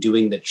in and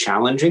doing the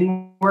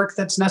challenging work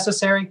that's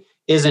necessary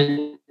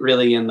isn't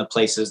really in the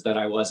places that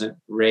I wasn't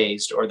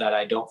raised or that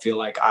I don't feel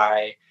like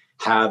I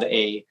have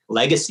a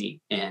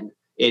legacy in.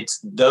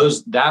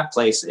 That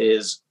place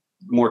is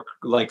more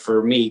like,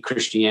 for me,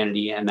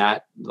 Christianity and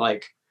that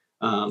like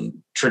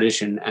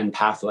tradition and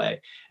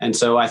pathway. And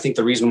so I think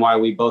the reason why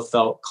we both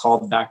felt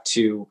called back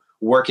to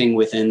working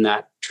within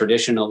that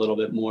tradition a little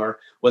bit more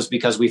was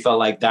because we felt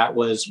like that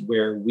was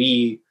where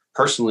we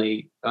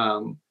personally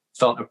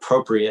felt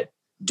appropriate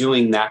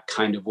doing that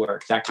kind of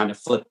work, that kind of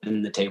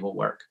flipping the table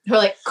work. Or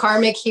like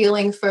karmic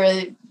healing for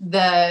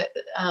the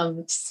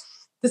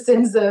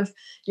sins of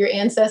your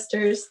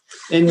ancestors.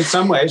 In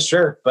some ways,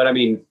 sure. But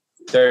probably,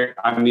 the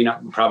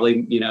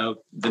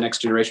next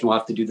generation will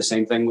have to do the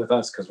same thing with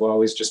us because we'll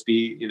always just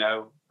be,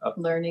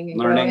 learning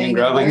and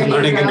growing.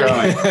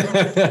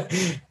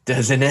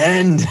 Doesn't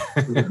end.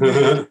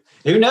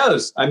 Who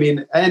knows?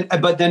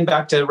 But then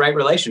back to right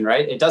relation,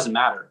 right? It doesn't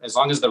matter. As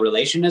long as the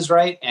relation is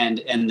right and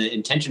the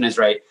intention is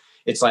right,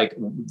 it's like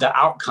the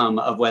outcome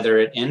of whether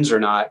it ends or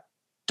not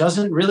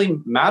doesn't really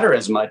matter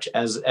as much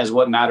as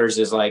what matters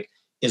is like,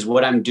 is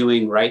what I'm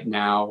doing right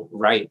now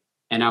right?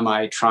 And am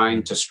I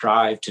trying to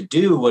strive to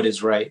do what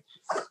is right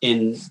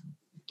in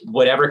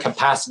whatever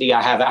capacity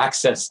I have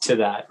access to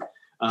that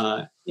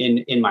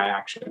in my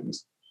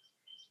actions?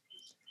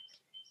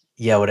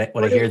 Yeah, what I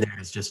hear there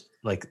is just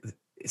like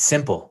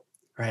simple,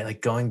 right?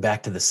 Like going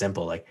back to the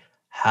simple, like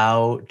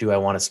how do I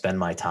want to spend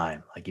my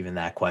time? Like even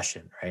that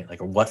question, right? Like,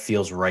 or what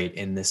feels right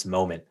in this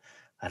moment?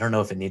 I don't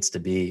know if it needs to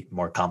be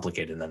more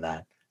complicated than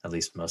that, at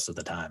least most of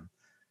the time.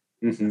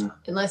 Mm-hmm.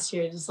 Unless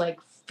you're just like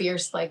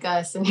fierce like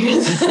us and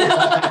you're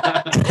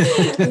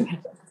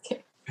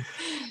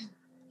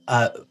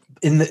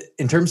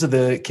in terms of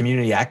the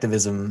community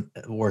activism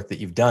work that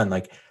you've done,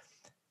 like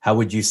how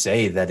would you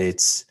say that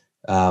it's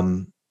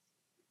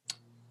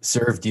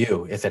served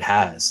you, if it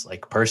has,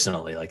 like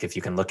personally, like if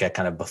you can look at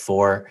kind of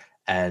before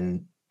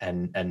and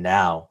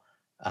now,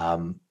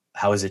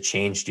 how has it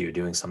changed you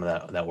doing some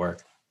of that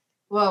work?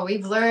 Well,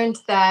 we've learned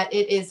that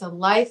it is a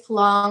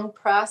lifelong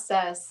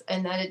process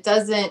and that it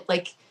doesn't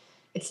like,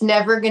 it's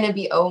never going to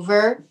be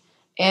over.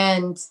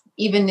 And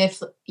even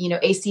if,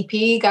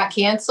 ACP got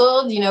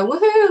canceled,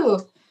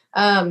 woohoo,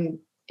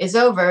 is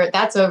over,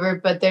 that's over,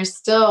 but there's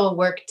still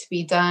work to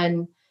be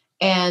done.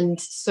 And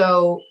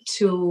so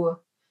to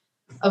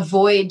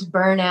avoid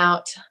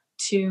burnout,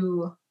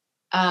 to,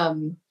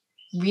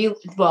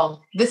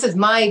 this is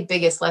my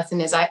biggest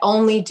lesson is I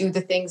only do the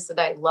things that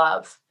I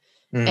love.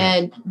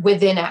 And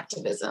within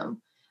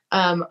activism,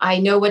 I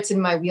know what's in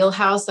my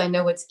wheelhouse. I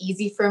know what's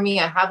easy for me.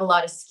 I have a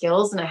lot of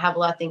skills and I have a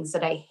lot of things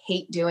that I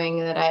hate doing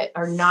that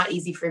are not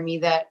easy for me,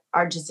 that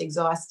are just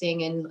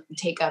exhausting and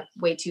take up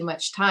way too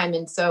much time.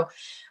 And so,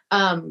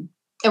 and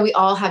we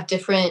all have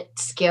different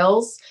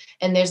skills,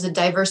 and there's a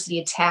diversity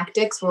of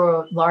tactics.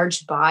 We're a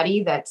large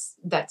body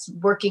that's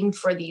working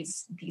for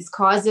these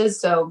causes.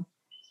 So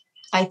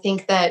I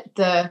think that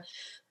the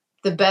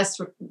best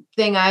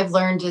thing I've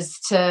learned is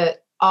to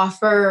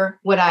offer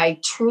what I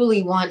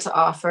truly want to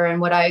offer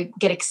and what I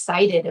get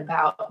excited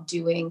about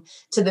doing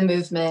to the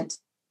movement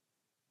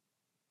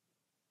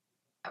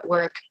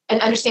work, and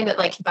understand that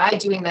like by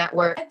doing that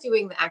work,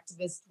 doing the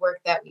activist work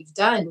that we've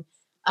done,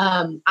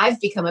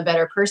 I've become a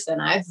better person.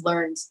 I've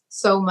learned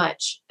so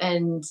much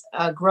and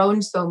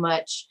grown so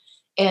much.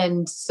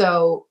 And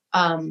so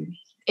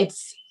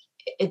it's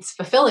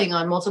fulfilling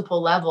on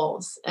multiple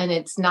levels, and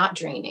it's not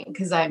draining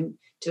because I'm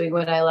doing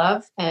what I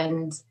love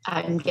and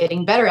I'm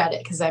getting better at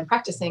it because I'm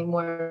practicing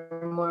more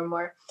and more and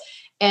more.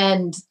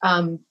 And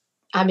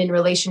I'm in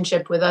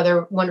relationship with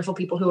other wonderful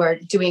people who are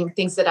doing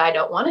things that I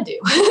don't want to do,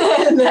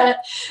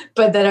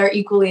 but that are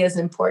equally as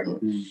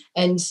important.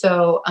 And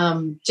so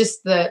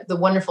just the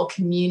wonderful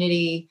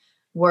community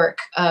work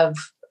of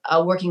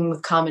working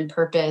with common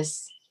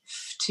purpose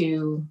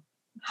to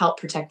help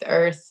protect the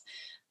earth,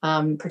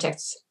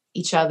 protect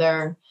each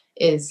other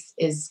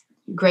is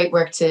great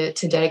work to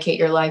dedicate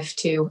your life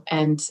to.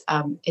 And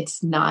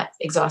it's not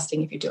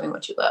exhausting if you're doing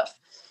what you love.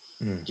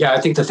 Yeah, I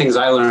think the things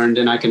I learned,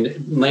 and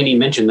Lainey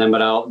mentioned them,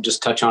 but I'll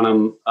just touch on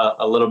them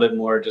a little bit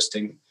more just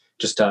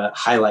to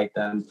highlight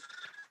them.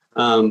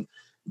 I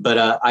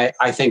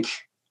think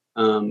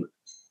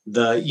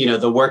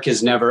the work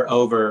is never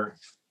over.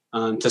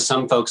 To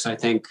some folks, I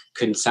think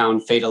can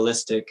sound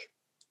fatalistic.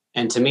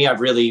 And to me,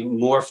 I've really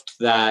morphed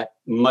that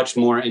much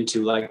more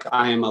into like,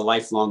 I am a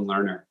lifelong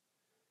learner.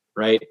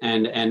 Right.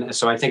 And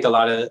so I think a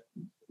lot of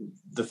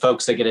the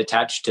folks that get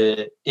attached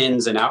to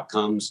ends and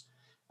outcomes,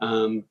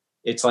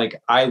 it's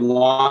like, I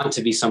want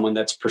to be someone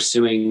that's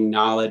pursuing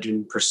knowledge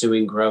and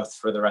pursuing growth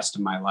for the rest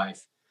of my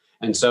life.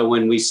 And so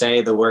when we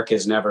say the work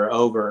is never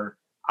over,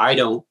 I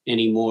don't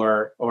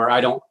anymore, or I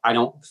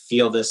don't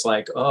feel this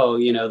like, oh,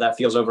 that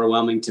feels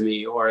overwhelming to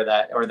me, or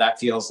that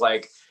feels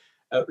like,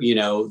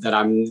 that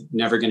I'm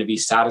never going to be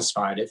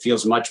satisfied. It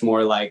feels much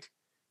more like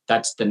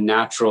that's the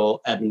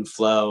natural ebb and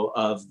flow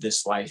of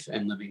this life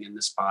and living in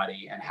this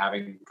body and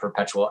having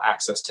perpetual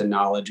access to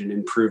knowledge and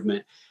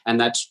improvement.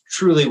 And that's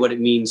truly what it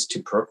means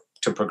to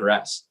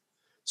progress.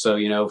 So,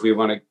 if we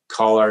want to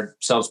call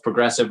ourselves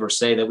progressive or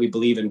say that we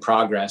believe in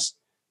progress,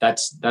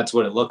 that's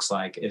what it looks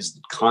like, is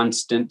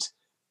constant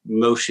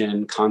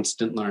motion,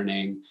 constant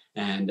learning,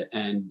 and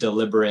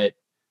deliberate,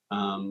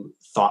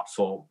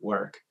 thoughtful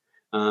work.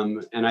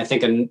 And I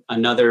think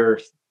another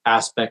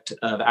aspect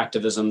of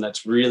activism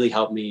that's really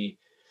helped me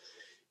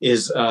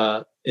is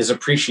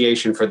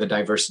appreciation for the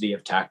diversity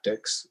of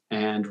tactics,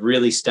 and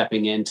really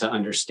stepping into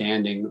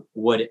understanding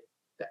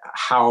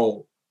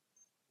how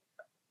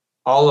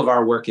all of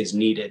our work is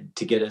needed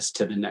to get us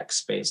to the next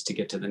space,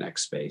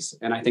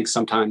 And I think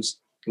sometimes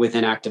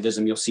within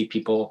activism, you'll see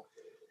people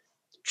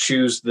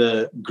choose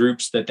the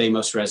groups that they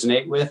most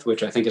resonate with,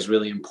 which I think is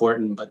really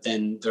important. But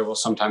then there will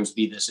sometimes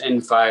be this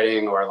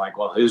infighting, or like,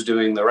 well, who's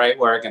doing the right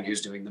work and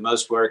who's doing the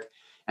most work?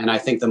 And I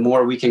think the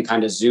more we can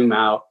kind of zoom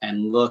out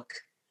and look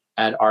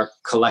at our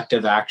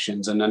collective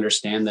actions and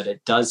understand that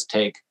it does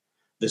take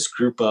this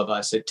group of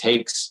us, it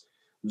takes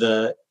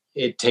the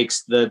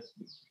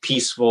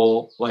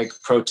peaceful like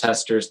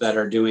protesters that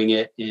are doing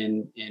it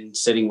in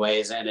sitting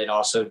ways, and it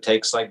also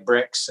takes like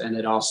bricks, and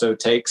it also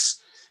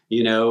takes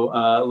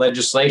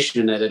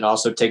legislation, and it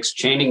also takes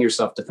chaining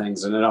yourself to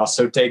things, and it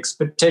also takes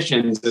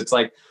petitions. It's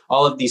like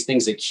all of these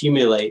things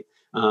accumulate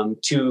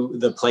to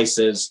the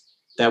places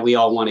that we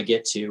all want to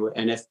get to.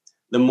 And if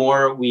the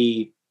more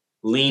we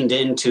leaned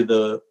into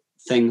the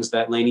things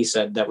that Lainey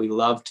said that we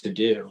love to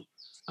do,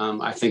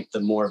 I think the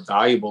more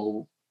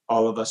valuable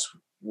all of us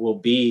will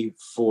be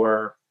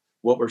for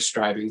what we're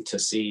striving to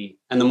see,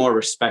 and the more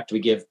respect we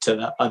give to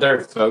the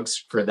other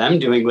folks for them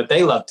doing what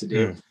they love to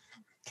do,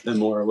 the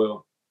more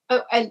we'll.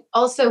 Oh, and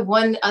also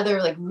one other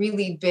like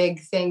really big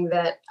thing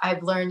that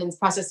I've learned in this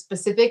process,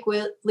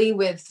 specifically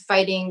with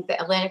fighting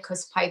the Atlantic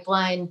Coast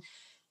Pipeline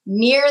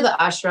near the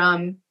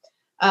ashram,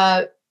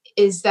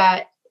 is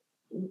that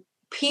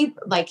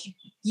people, like,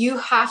 you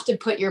have to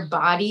put your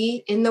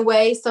body in the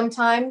way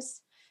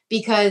sometimes,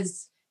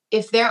 because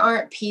if there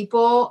aren't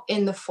people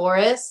in the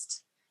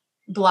forest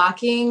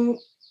blocking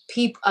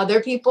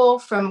other people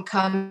from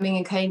coming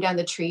and cutting down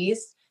the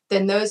trees,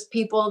 then those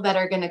people that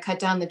are going to cut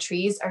down the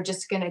trees are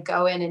just going to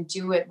go in and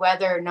do it,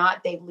 whether or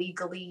not they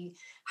legally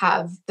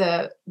have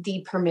the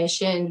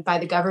permission by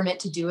the government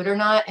to do it or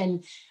not.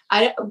 And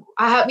we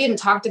haven't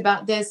talked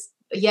about this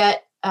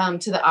yet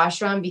to the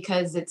ashram,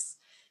 because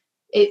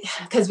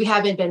because we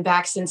haven't been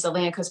back since the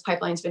Atlantic Coast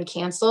Pipeline's been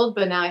canceled.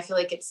 But now I feel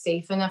like it's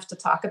safe enough to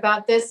talk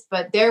about this.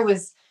 But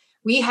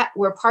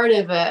we're part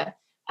of a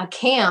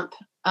camp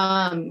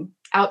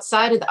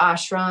outside of the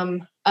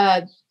ashram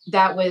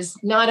that was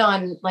not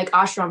on like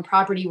ashram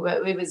property.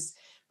 It was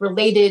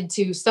related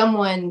to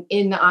someone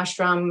in the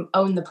ashram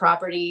owned the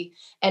property,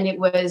 and it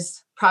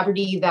was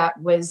property that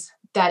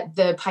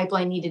the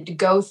pipeline needed to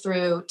go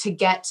through to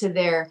get to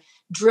their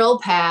drill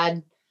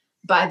pad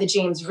by the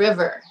James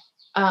River,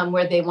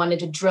 where they wanted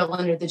to drill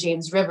under the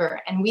James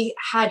River. And we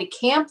had a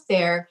camp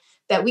there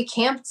that we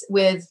camped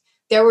with.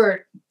 There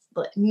were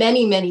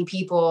many, many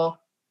people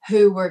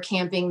who were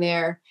camping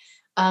there.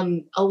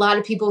 A lot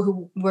of people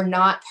who were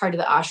not part of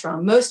the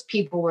ashram. Most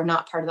people were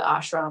not part of the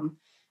ashram.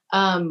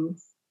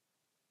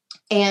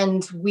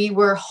 And we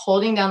were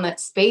holding down that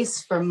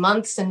space for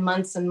months and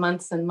months and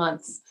months and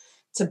months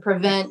to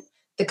prevent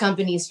the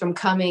companies from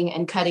coming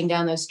and cutting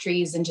down those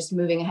trees and just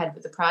moving ahead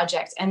with the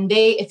project. And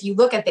if you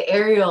look at the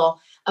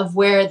aerial of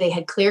where they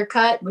had clear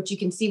cut, which you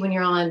can see when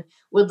you're on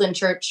Woodland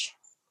Church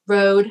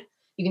Road,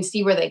 you can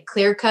see where they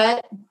clear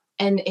cut.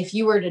 And if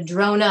you were to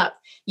drone up,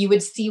 you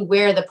would see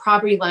where the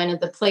property line of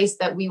the place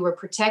that we were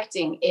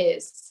protecting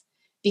is,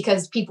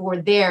 because people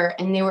were there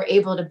and they were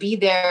able to be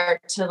there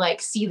to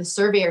like see the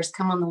surveyors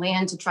come on the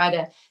land to try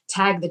to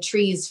tag the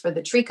trees for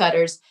the tree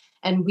cutters.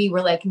 And we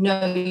were like,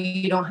 no,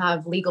 you don't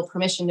have legal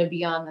permission to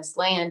be on this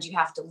land. You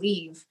have to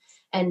leave.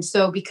 And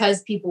so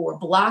because people were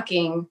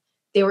blocking,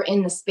 they were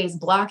in the space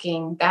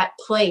blocking that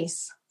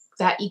place,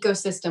 that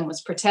ecosystem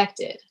was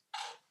protected.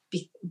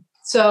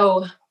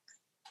 So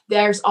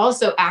there's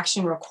also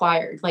action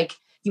required. Like,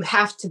 you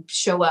have to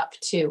show up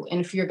too. And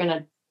if you're going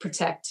to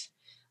protect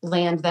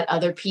land that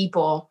other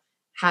people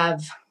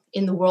have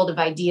in the world of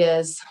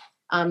ideas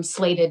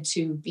slated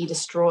to be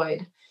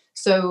destroyed.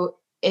 So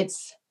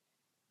it's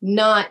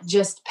not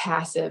just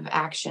passive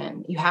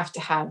action. You have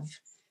to have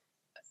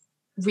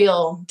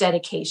real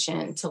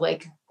dedication to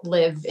like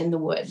live in the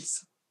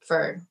woods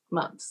for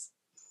months.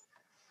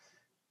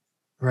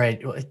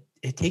 Right. Well,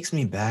 it takes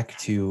me back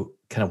to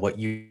kind of what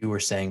you were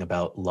saying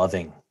about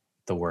loving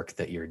the work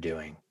that you're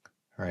doing,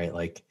 right?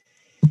 Like,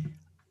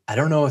 I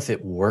don't know if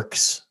it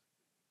works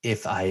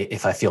if I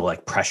feel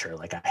like pressure,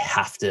 like I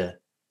have to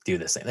do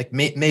this thing. Like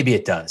maybe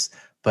it does,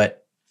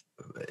 but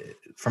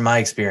from my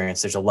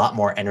experience, there's a lot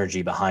more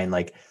energy behind,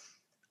 like,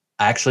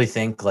 I actually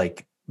think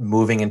like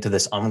moving into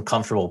this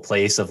uncomfortable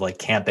place of like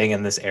camping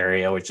in this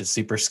area, which is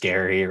super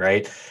scary,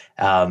 right?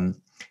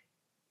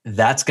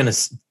 That's going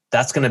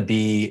to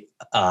be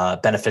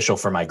beneficial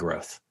for my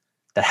growth.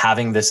 That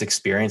having this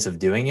experience of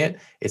doing it,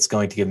 it's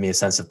going to give me a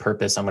sense of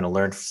purpose. I'm going to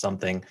learn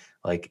something,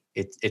 like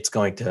it's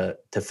going to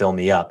fill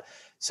me up.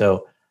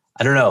 So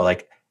I don't know,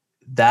 like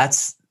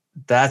that's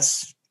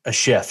a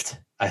shift,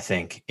 I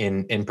think,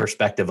 in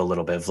perspective a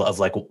little bit of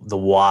like the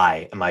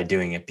why am I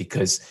doing it?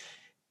 Because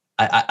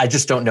I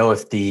just don't know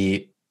if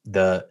the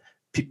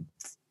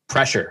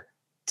pressure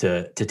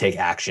to take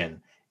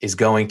action is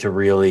going to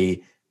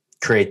really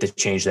create the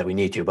change that we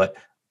need to. But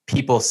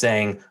people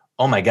saying,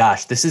 oh my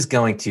gosh, this is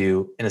going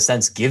to, in a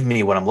sense, give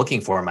me what I'm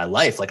looking for in my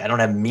life. Like, I don't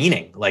have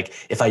meaning. Like,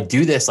 if I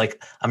do this,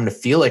 like, I'm going to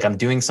feel like I'm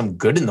doing some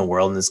good in the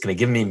world and it's going to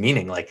give me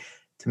meaning. Like,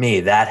 to me,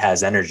 that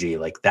has energy.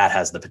 Like, that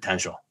has the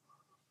potential.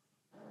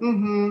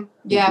 Mm-hmm.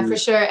 Yeah, for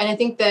sure. And I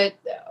think that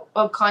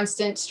a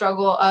constant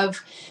struggle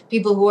of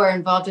people who are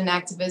involved in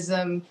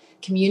activism,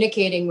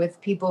 communicating with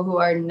people who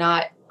are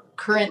not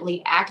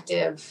currently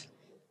active,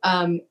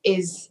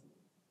 is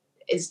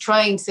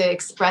trying to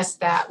express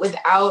that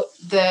without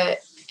the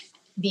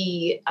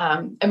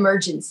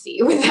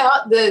emergency,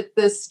 without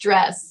the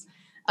stress.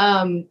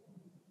 But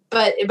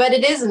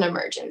it is an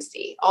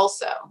emergency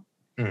also.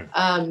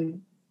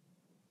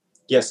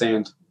 Yes,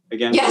 and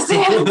again. Yes,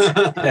 and.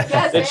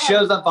 Yes, it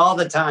shows up all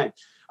the time.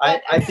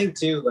 I think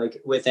too, like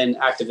within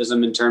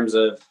activism in terms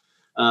of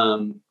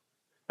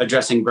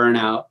addressing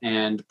burnout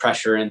and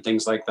pressure and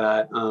things like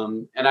that.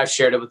 And I've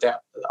shared it with the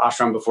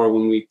ashram before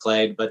when we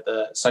played, but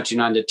the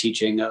Satyananda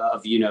teaching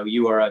of,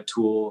 you are a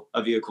tool,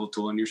 a vehicle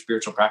tool, and your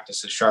spiritual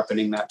practice is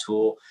sharpening that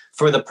tool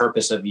for the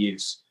purpose of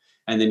use.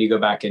 And then you go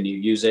back and you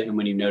use it. And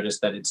when you notice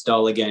that it's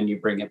dull again, you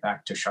bring it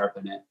back to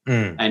sharpen it.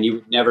 And you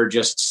would never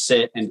just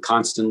sit and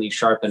constantly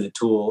sharpen a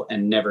tool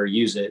and never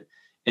use it,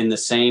 in the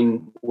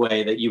same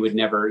way that you would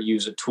never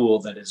use a tool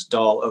that is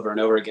dull over and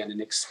over again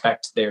and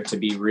expect there to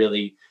be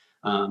really,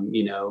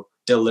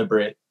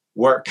 deliberate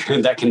work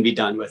that can be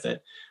done with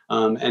it.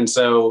 And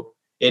so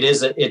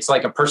it's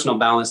like a personal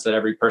balance that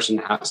every person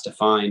has to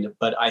find.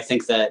 But I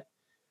think that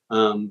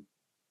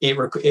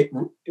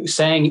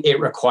saying it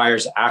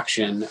requires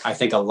action, I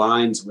think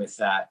aligns with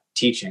that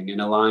teaching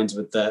and aligns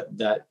with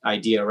that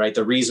idea, right?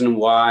 The reason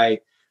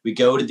why we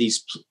go to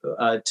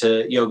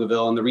to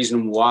Yogaville, and the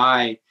reason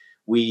why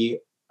we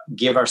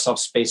give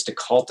ourselves space to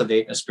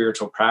cultivate a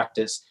spiritual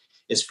practice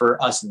is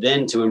for us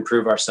then to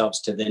improve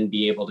ourselves, to then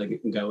be able to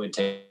go and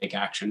take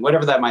action,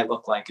 whatever that might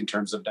look like in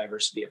terms of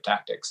diversity of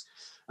tactics.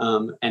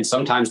 And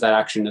sometimes that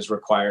action is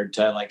required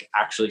to like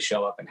actually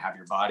show up and have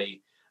your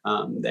body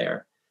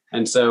there.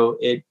 And so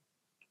I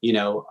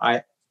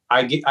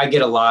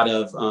get a lot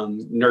of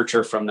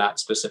nurture from that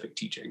specific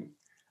teaching.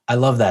 I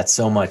love that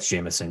so much,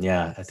 Jameson.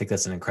 Yeah, I think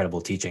that's an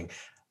incredible teaching.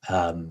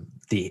 And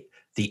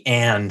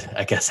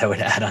I guess I would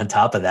add on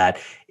top of that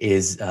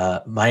is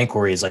my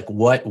inquiry is like,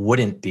 what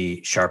wouldn't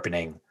be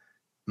sharpening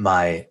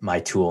my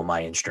tool,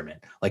 my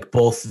instrument? Like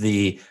both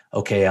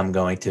I'm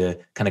going to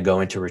kind of go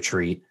into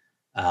retreat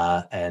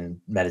and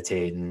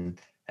meditate and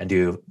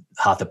do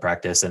hatha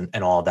practice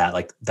and all of that.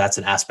 Like that's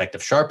an aspect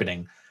of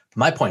sharpening.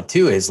 My point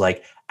too is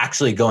like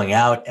actually going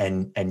out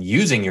and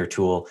using your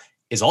tool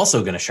is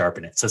also going to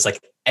sharpen it. So it's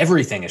like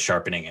everything is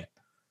sharpening it.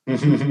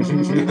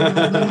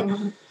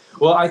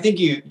 Well, I think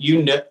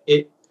you know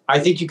it. I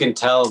think you can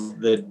tell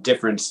the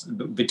difference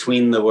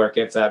between the work.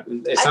 It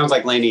sounds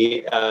like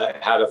Lainey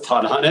had a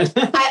thought on it.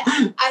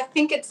 I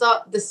think it's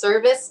the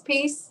service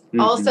piece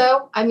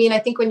also. I mean, I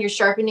think when you're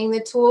sharpening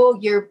the tool,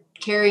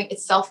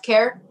 it's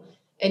self-care,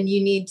 and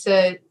you need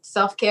to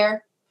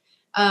self-care.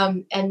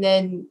 And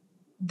then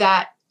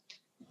that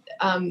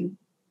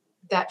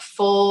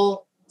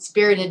full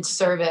spirited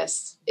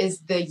service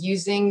is the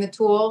using the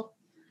tool,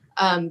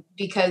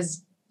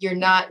 because you're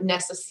not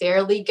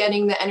necessarily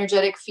getting the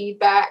energetic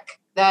feedback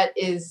that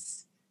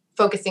is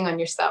focusing on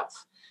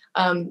yourself.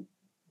 But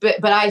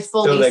I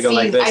fully see,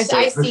 like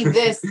I see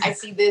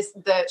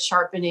the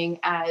sharpening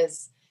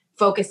as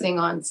focusing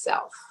on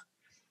self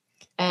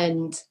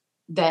and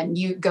then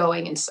you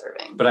going and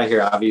serving. But I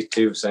hear Avi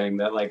too saying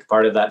that like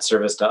part of that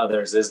service to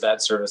others is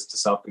that service to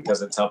self,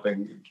 because it's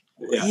helping.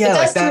 Yeah,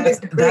 like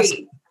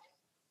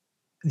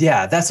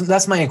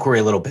that's my inquiry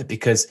a little bit,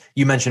 because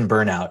you mentioned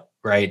burnout,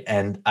 right?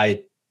 And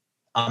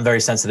I'm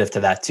very sensitive to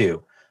that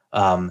too.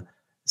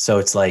 So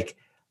it's like,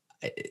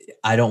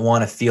 I don't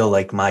want to feel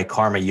like my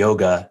karma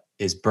yoga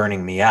is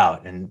burning me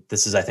out. And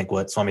this is, I think,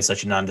 what Swami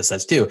Satchidananda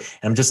says too.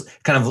 And I'm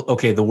just kind of,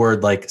 the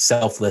word like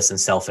selfless and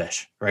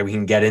selfish, right? We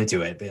can get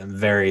into it, but I'm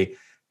very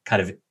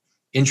kind of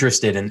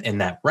interested in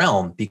that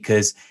realm,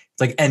 because it's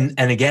like, and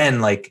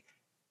again, like,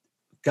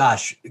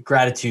 gosh,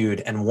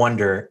 gratitude and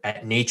wonder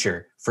at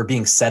nature for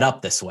being set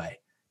up this way.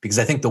 Because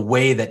I think the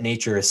way that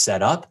nature is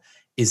set up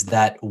is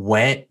that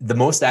when the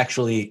most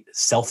actually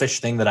selfish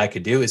thing that I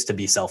could do is to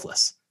be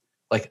selfless.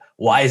 Like,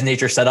 why is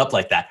nature set up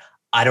like that?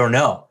 I don't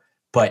know.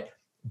 But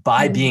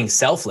by being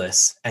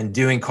selfless and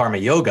doing karma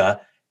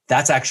yoga,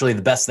 that's actually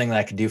the best thing that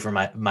I could do for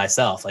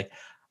myself. Like,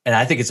 and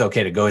I think it's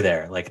okay to go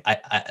there. Like,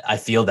 I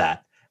feel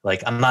that.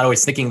 Like, I'm not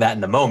always thinking that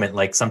in the moment.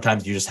 Like,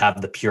 sometimes you just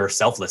have the pure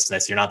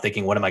selflessness. You're not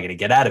thinking, what am I going to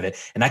get out of it?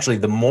 And actually,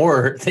 the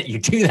more that you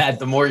do that,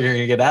 the more you're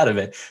going to get out of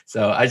it.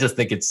 So I just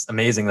think it's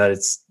amazing that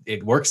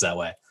it works that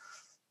way.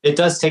 It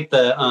does take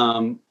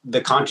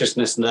the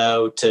consciousness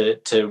though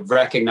to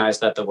recognize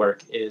that the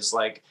work is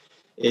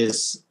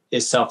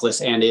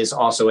selfless and is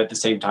also at the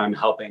same time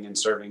helping and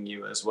serving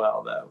you as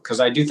well, though.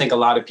 Because I do think a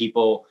lot of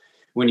people,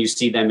 when you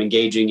see them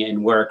engaging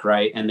in work,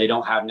 right, and they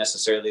don't have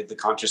necessarily the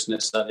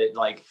consciousness of it,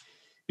 like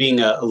being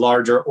a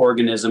larger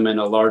organism and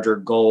a larger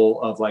goal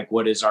of like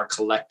what is our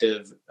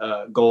collective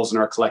goals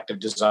and our collective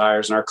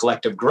desires and our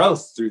collective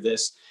growth through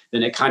this,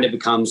 then it kind of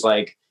becomes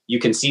like you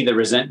can see the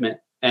resentment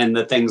and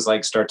the things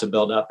like start to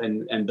build up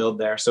and build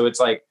there. So it's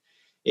like,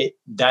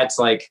 that's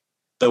like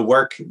the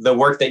work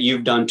that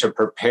you've done to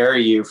prepare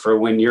you for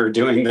when you're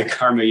doing the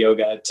karma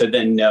yoga, to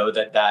then know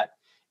that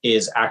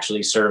is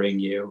actually serving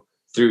you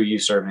through you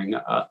serving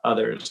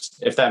others,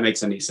 if that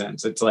makes any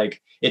sense. It's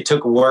like, it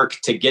took work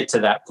to get to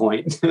that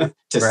point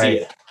to see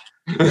it.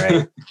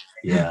 Right.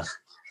 Yeah.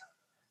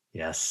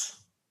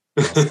 Yes.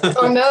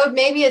 Or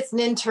maybe it's an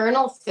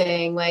internal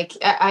thing. Like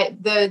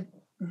the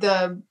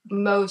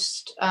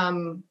most,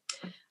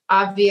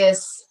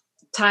 obvious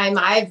time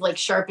I've like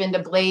sharpened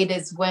a blade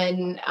is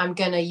when I'm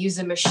going to use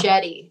a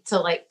machete to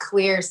like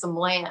clear some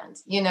land,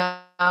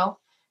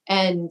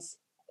 and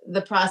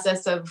the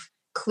process of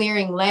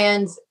clearing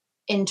lands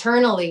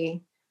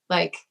internally,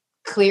 like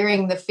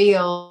clearing the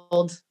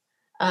field.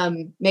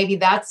 Maybe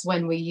that's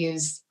when we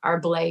use our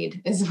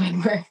blade, is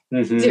when we're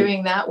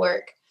doing that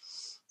work.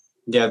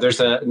 Yeah, there's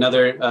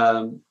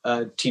another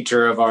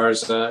teacher of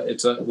ours.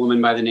 It's a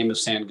woman by the name of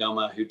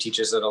Sangoma, who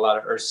teaches at a lot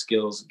of Earth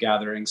Skills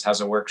gatherings,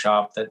 has a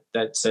workshop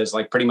that says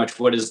like pretty much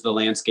what is the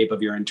landscape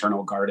of your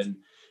internal garden,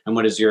 And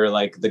what does your,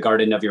 like, the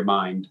garden of your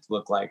mind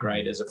look like,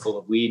 right? Is it full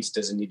of weeds?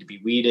 Does it need to be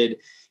weeded?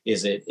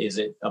 Is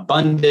it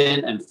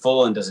abundant and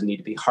full, and does it need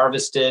to be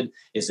harvested?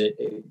 Is it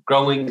a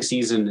growing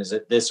season? Is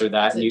it this or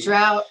that? Is it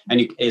drought?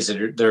 Is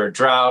there a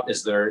drought?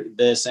 Is there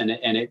this?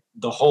 And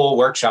the whole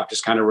workshop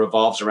just kind of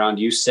revolves around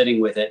you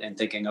sitting with it and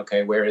thinking,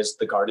 okay, where is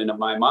the garden of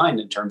my mind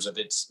in terms of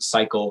its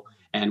cycle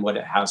and what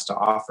it has to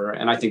offer?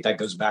 And I think that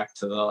goes back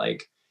to the,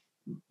 like,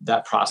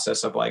 that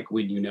process of, like,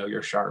 when you know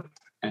you're sharp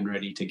and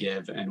ready to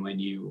give, and when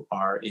you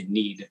are in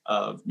need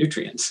of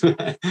nutrients.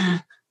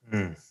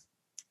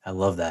 I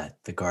love that.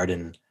 The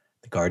garden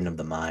of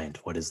the mind.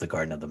 What is the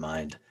garden of the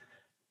mind?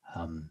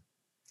 Don't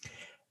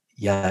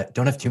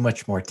have too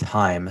much more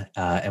time,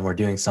 and we're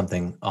doing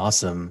something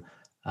awesome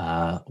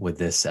with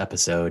this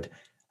episode.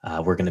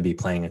 We're going to be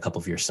playing a couple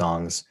of your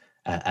songs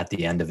at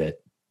the end of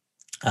it.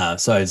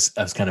 So I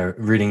was kind of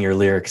reading your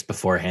lyrics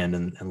beforehand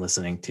and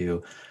listening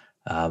to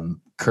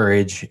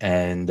Courage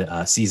and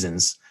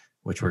Seasons,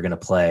 which we're going to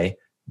play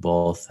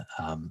both.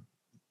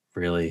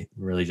 Really,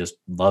 really just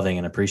loving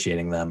and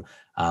appreciating them.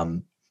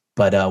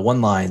 But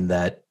one line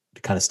that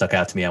kind of stuck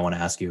out to me, I want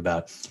to ask you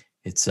about.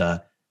 It's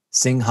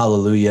sing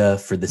hallelujah,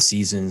 for the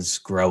seasons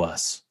grow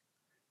us,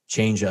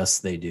 change us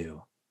they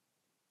do.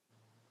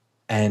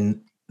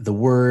 And the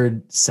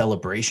word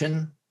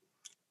celebration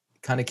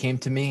kind of came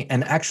to me.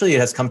 And actually it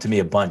has come to me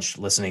a bunch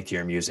listening to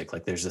your music.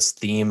 Like, there's this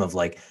theme of,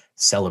 like,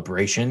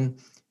 celebration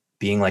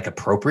being, like,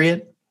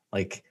 appropriate,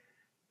 like,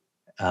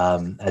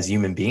 as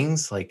human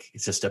beings, like,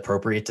 it's just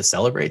appropriate to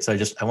celebrate. So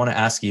I want to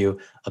ask you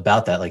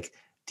about that. Like,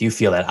 do you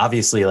feel that?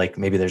 Obviously, like,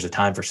 maybe there's a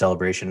time for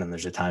celebration and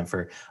there's a time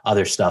for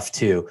other stuff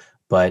too,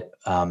 but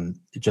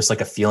just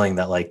like a feeling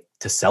that, like,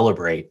 to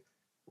celebrate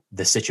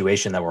the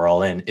situation that we're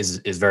all in is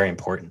very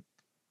important.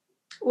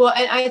 Well,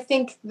 and I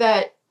think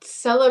that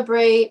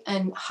celebrate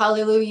and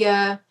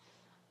hallelujah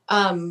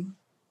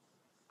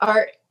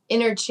are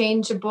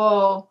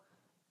interchangeable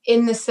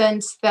in the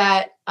sense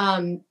that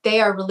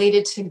they are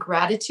related to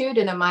gratitude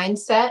and a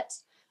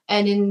mindset.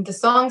 And in the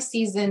song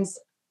Seasons,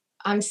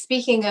 I'm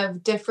speaking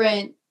of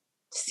different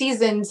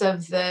seasons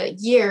of the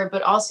year,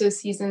 but also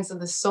seasons of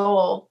the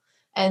soul,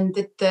 and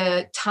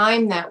the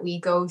time that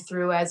we go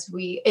through as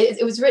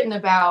it was written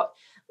about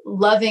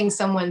loving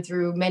someone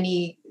through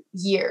many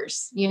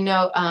years,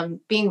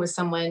 being with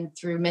someone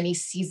through many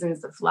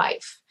seasons of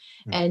life,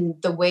 and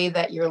the way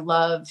that your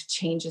love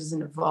changes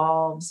and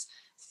evolves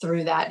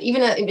through that,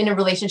 even in a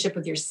relationship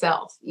with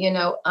yourself,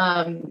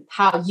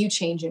 how you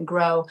change and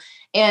grow.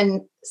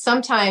 And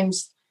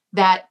sometimes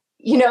that,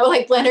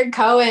 like Leonard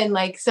Cohen,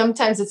 like,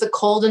 sometimes it's a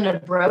cold and a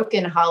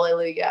broken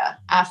hallelujah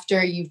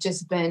after you've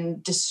just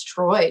been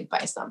destroyed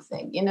by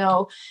something, and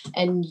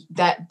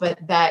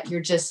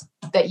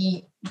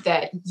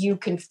that you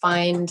can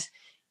find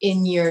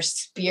in your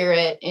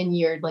spirit, in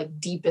your, like,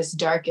 deepest,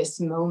 darkest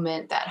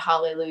moment, that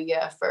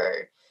hallelujah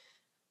for,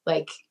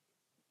 like,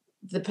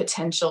 the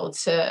potential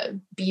to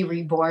be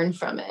reborn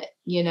from it,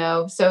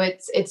 So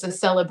it's a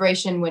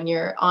celebration when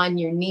you're on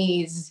your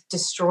knees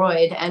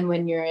destroyed, and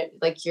when you're at,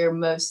 like, your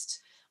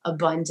most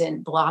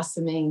abundant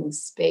blossoming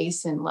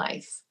space in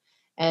life,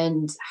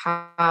 and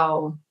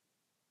how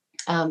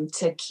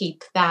to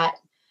keep that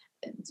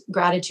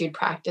gratitude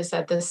practice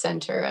at the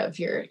center of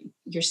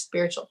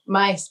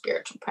my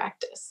spiritual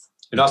practice.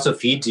 It also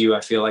feeds you,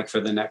 I feel like, for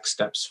the next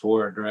steps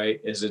forward,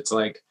 right? It's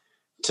like,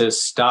 to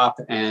stop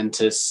and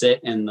to sit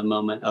in the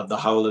moment of the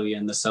hallelujah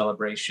and the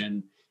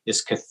celebration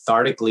is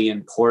cathartically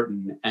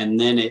important. And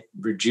then it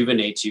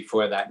rejuvenates you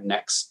for that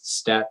next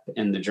step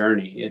in the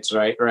journey. It's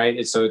right.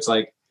 So it's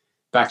like,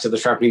 back to the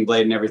sharpening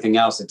blade and everything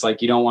else. It's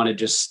like, you don't want to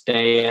just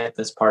stay at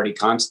this party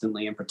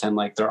constantly and pretend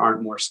like there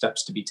aren't more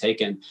steps to be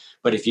taken.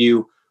 But if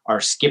you are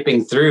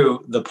skipping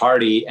through the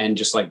party and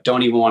just, like,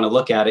 don't even want to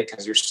look at it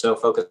because you're so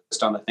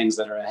focused on the things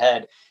that are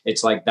ahead,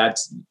 it's like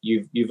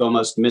you've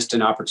almost missed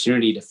an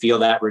opportunity to feel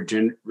that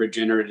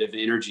regenerative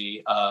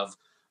energy of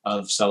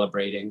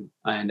celebrating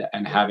and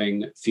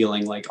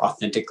feeling like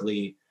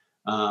authentically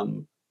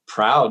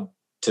proud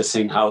to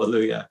sing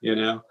hallelujah,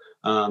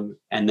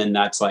 and then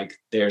that's like,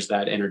 there's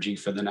that energy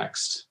for the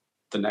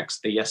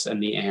yes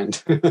and the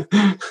and.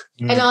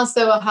 And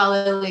also a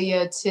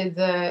hallelujah to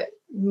the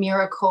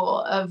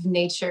miracle of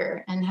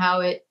nature and how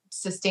it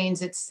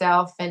sustains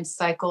itself and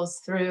cycles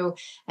through,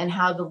 and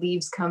how the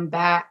leaves come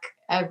back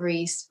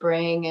every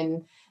spring,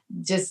 and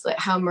just like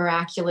how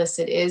miraculous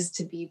it is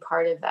to be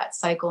part of that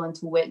cycle and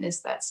to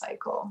witness that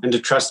cycle, and to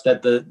trust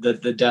that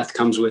the death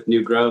comes with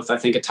new growth. I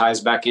think it ties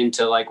back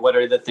into, like, what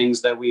are the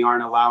things that we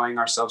aren't allowing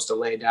ourselves to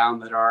lay down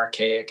that are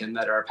archaic and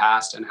that are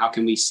past, and how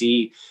can we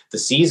see the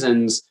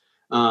seasons,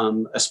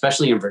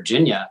 especially in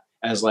Virginia,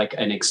 as, like,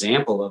 an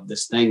example of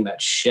this thing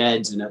that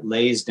sheds and it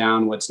lays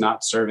down what's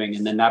not serving.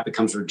 And then that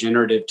becomes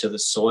regenerative to the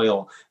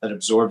soil that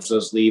absorbs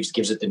those leaves,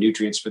 gives it the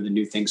nutrients for the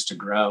new things to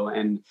grow.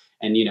 And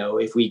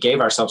if we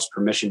gave ourselves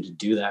permission to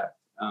do that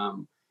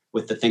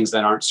with the things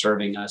that aren't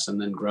serving us,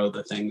 and then grow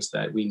the things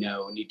that we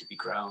know need to be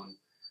grown.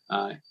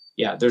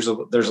 There's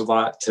a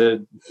lot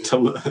to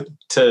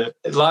a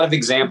lot of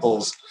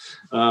examples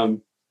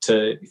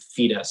to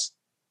feed us.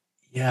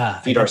 Yeah, I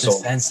feed our get the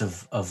soul. sense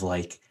of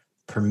like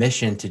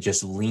permission to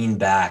just lean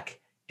back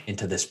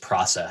into this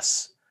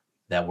process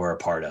that we're a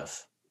part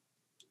of.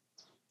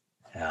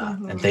 Yeah,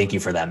 and thank you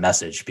for that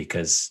message,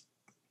 because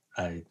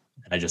I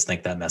just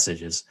think that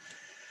message is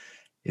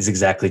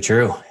exactly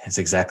true. It's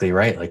exactly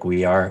right. Like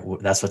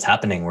that's what's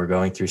happening. We're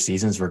going through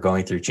seasons, we're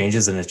going through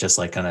changes, and it's just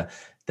like kind of,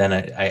 then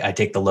I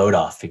take the load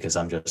off, because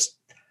I'm just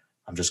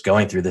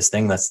going through this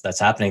thing that's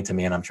happening to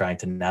me, and I'm trying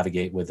to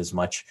navigate with as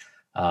much,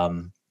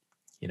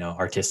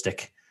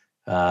 artistic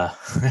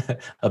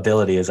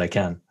ability as I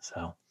can.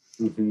 So,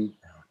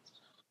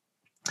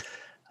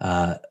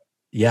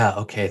 yeah.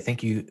 Okay.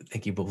 Thank you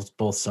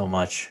both so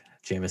much,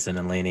 Jameson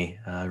and Lainey.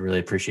 I really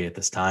appreciate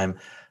this time.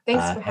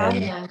 Thanks for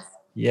having us.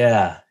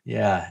 Yeah.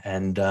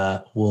 And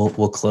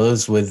we'll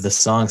close with the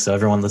song. So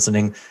everyone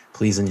listening,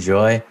 please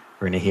enjoy.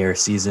 We're going to hear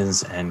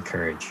Seasons and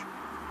Courage.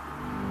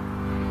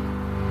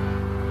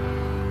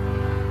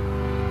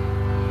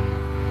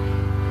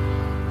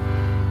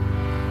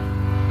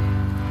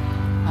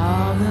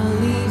 All the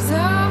leaves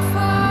are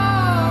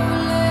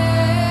falling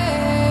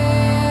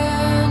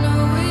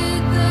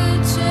with the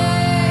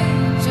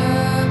change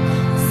of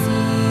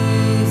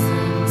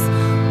seasons.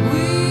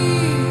 We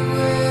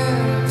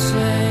will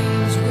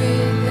change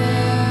with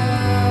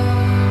them,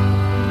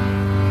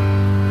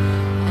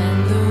 and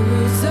the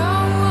roots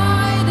are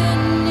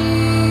widening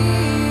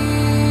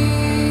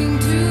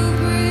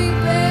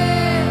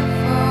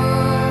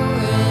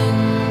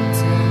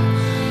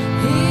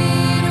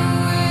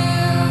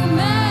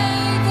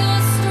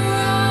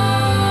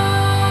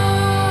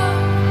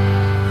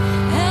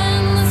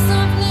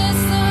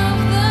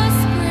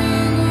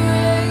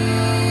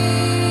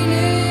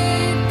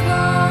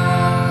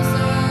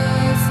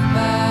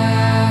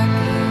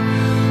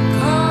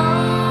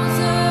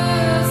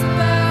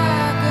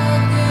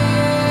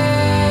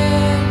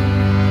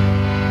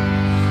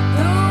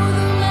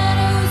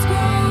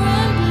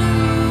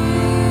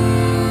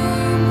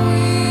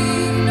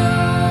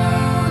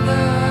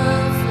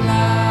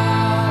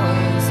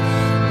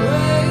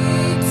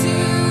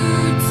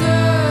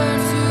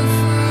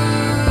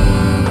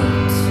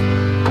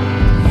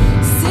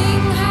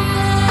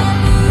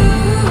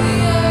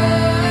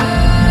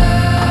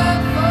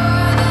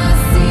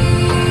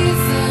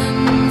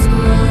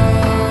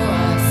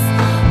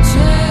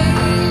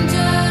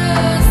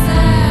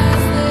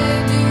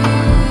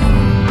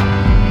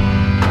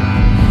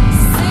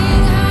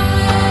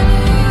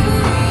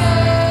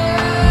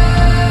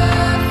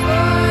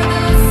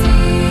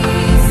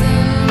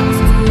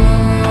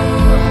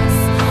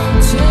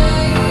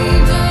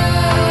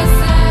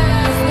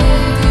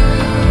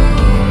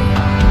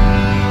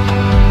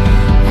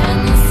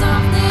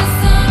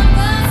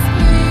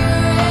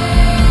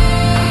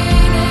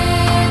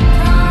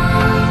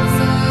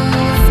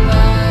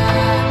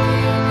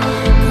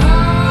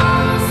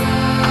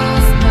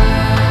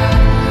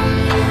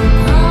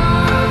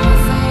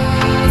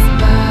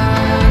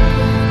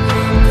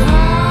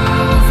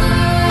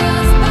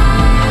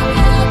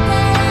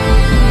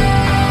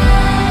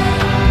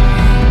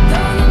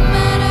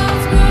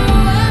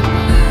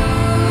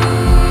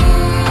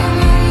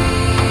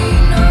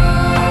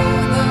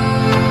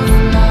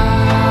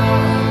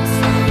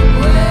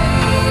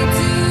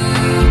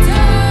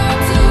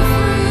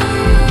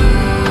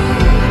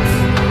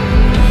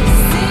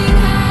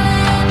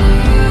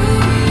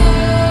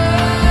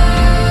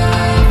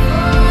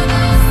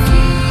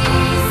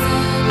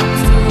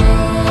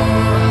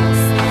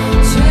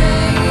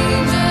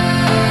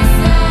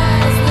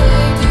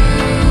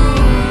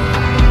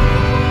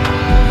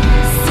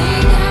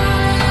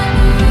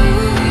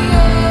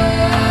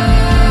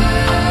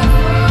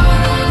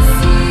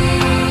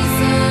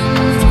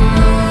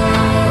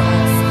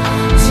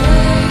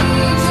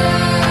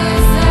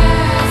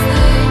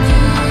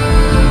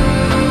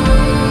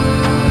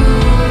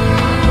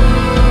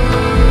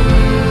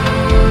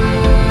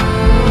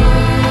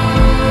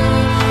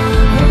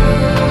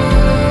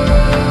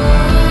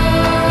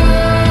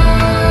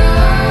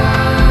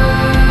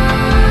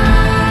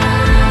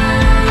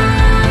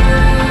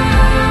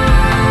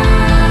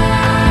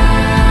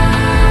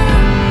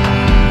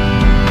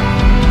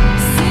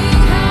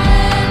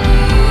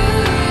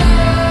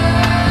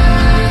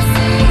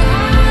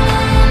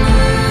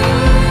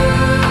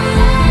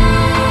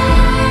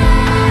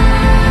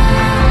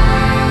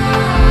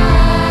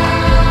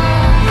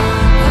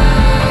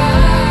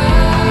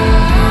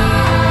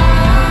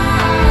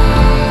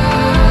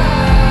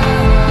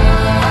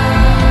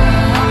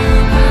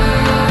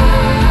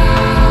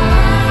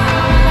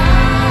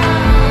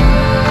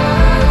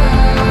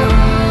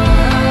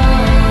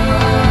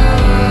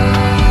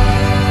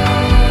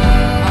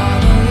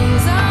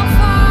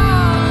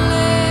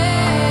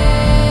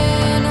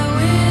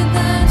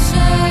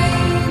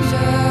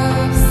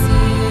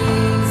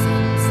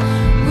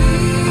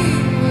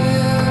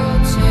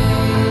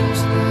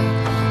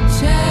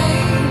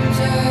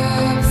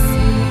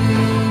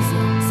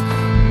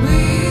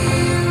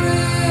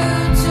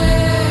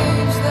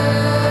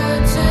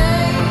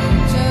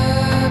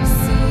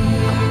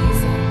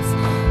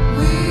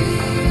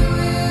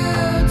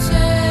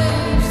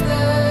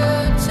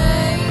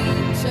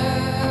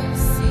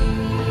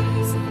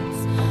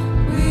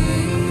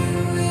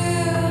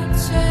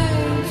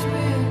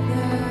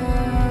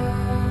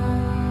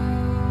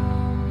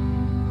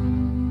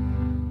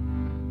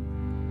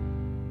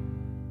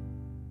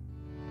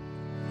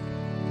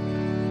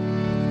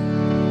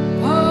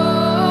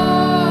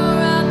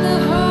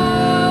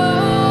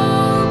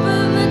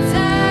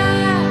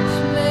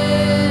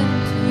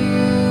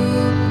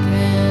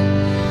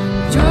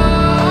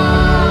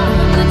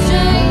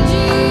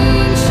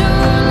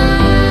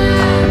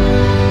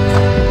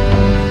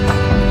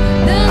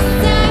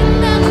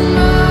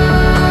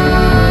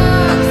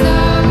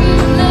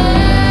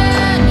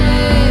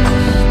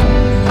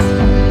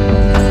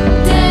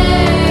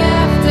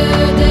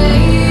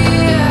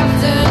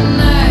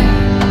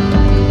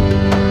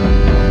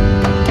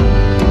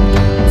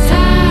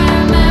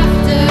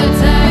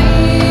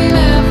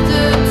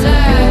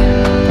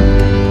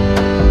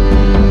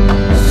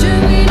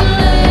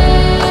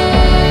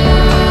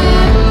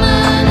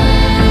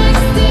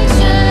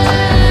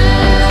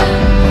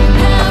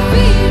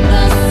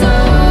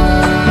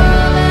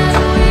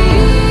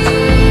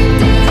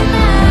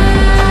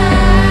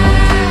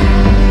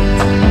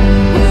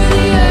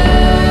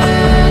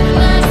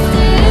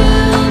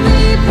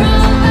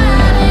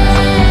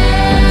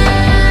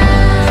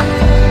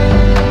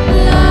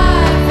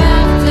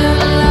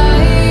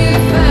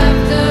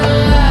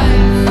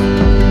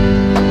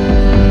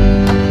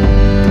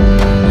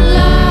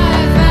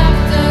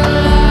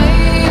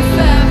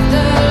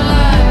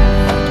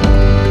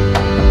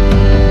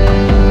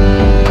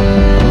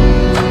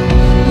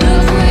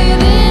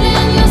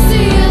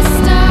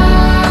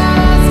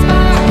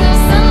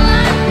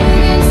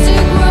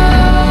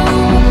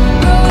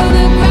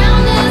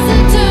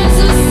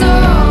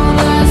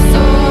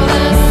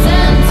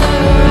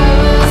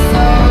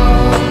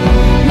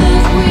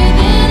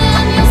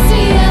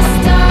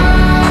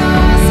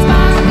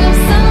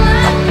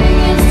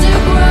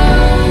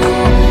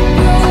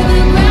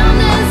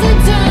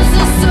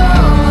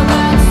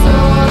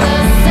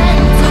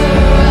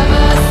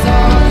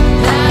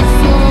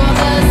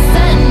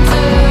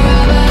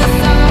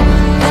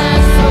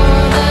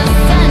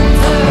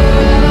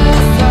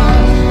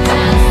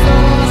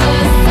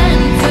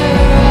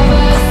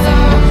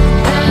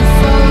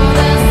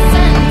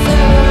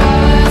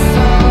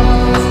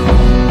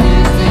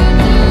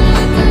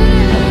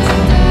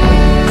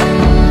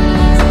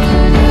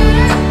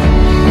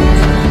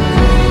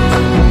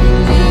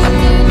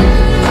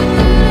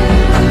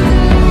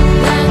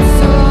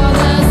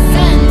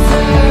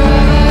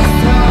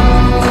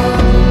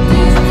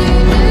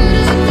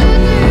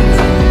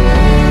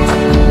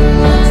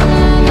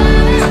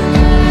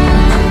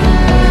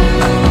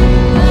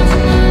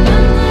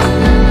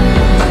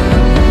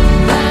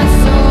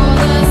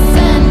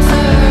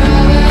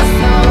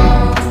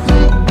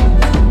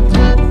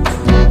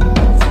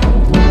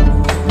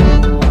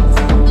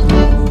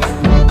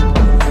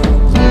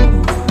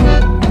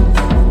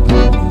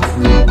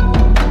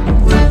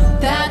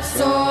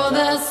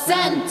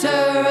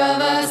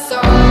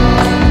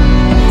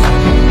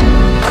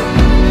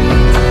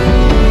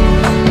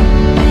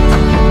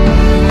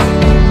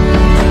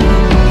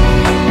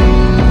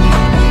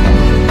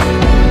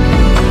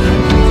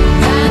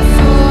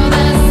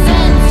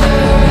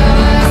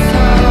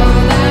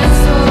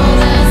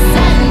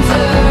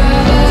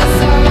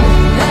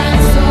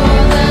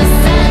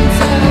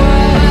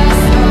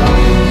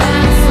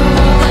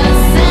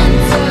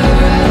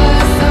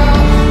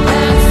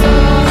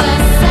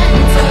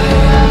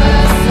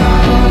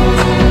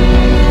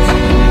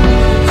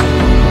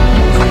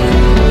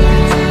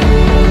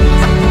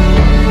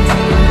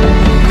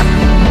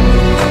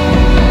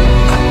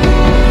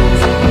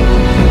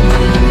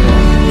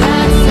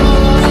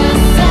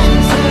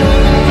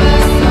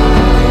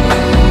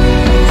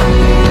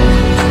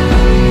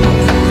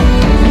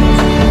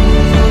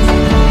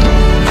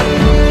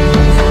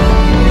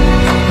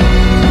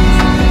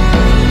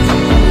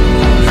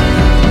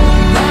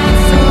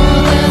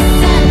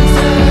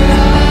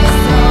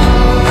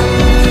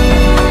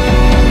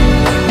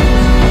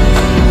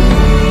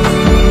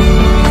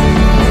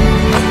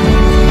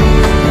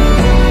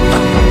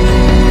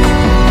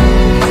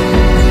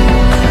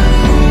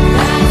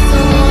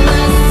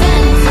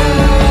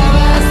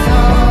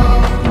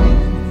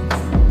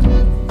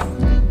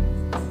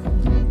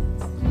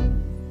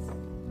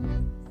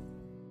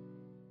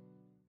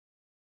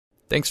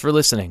Thanks for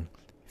listening.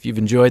 If you've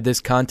enjoyed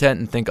this content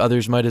and think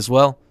others might as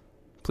well,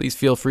 please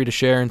feel free to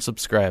share and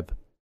subscribe.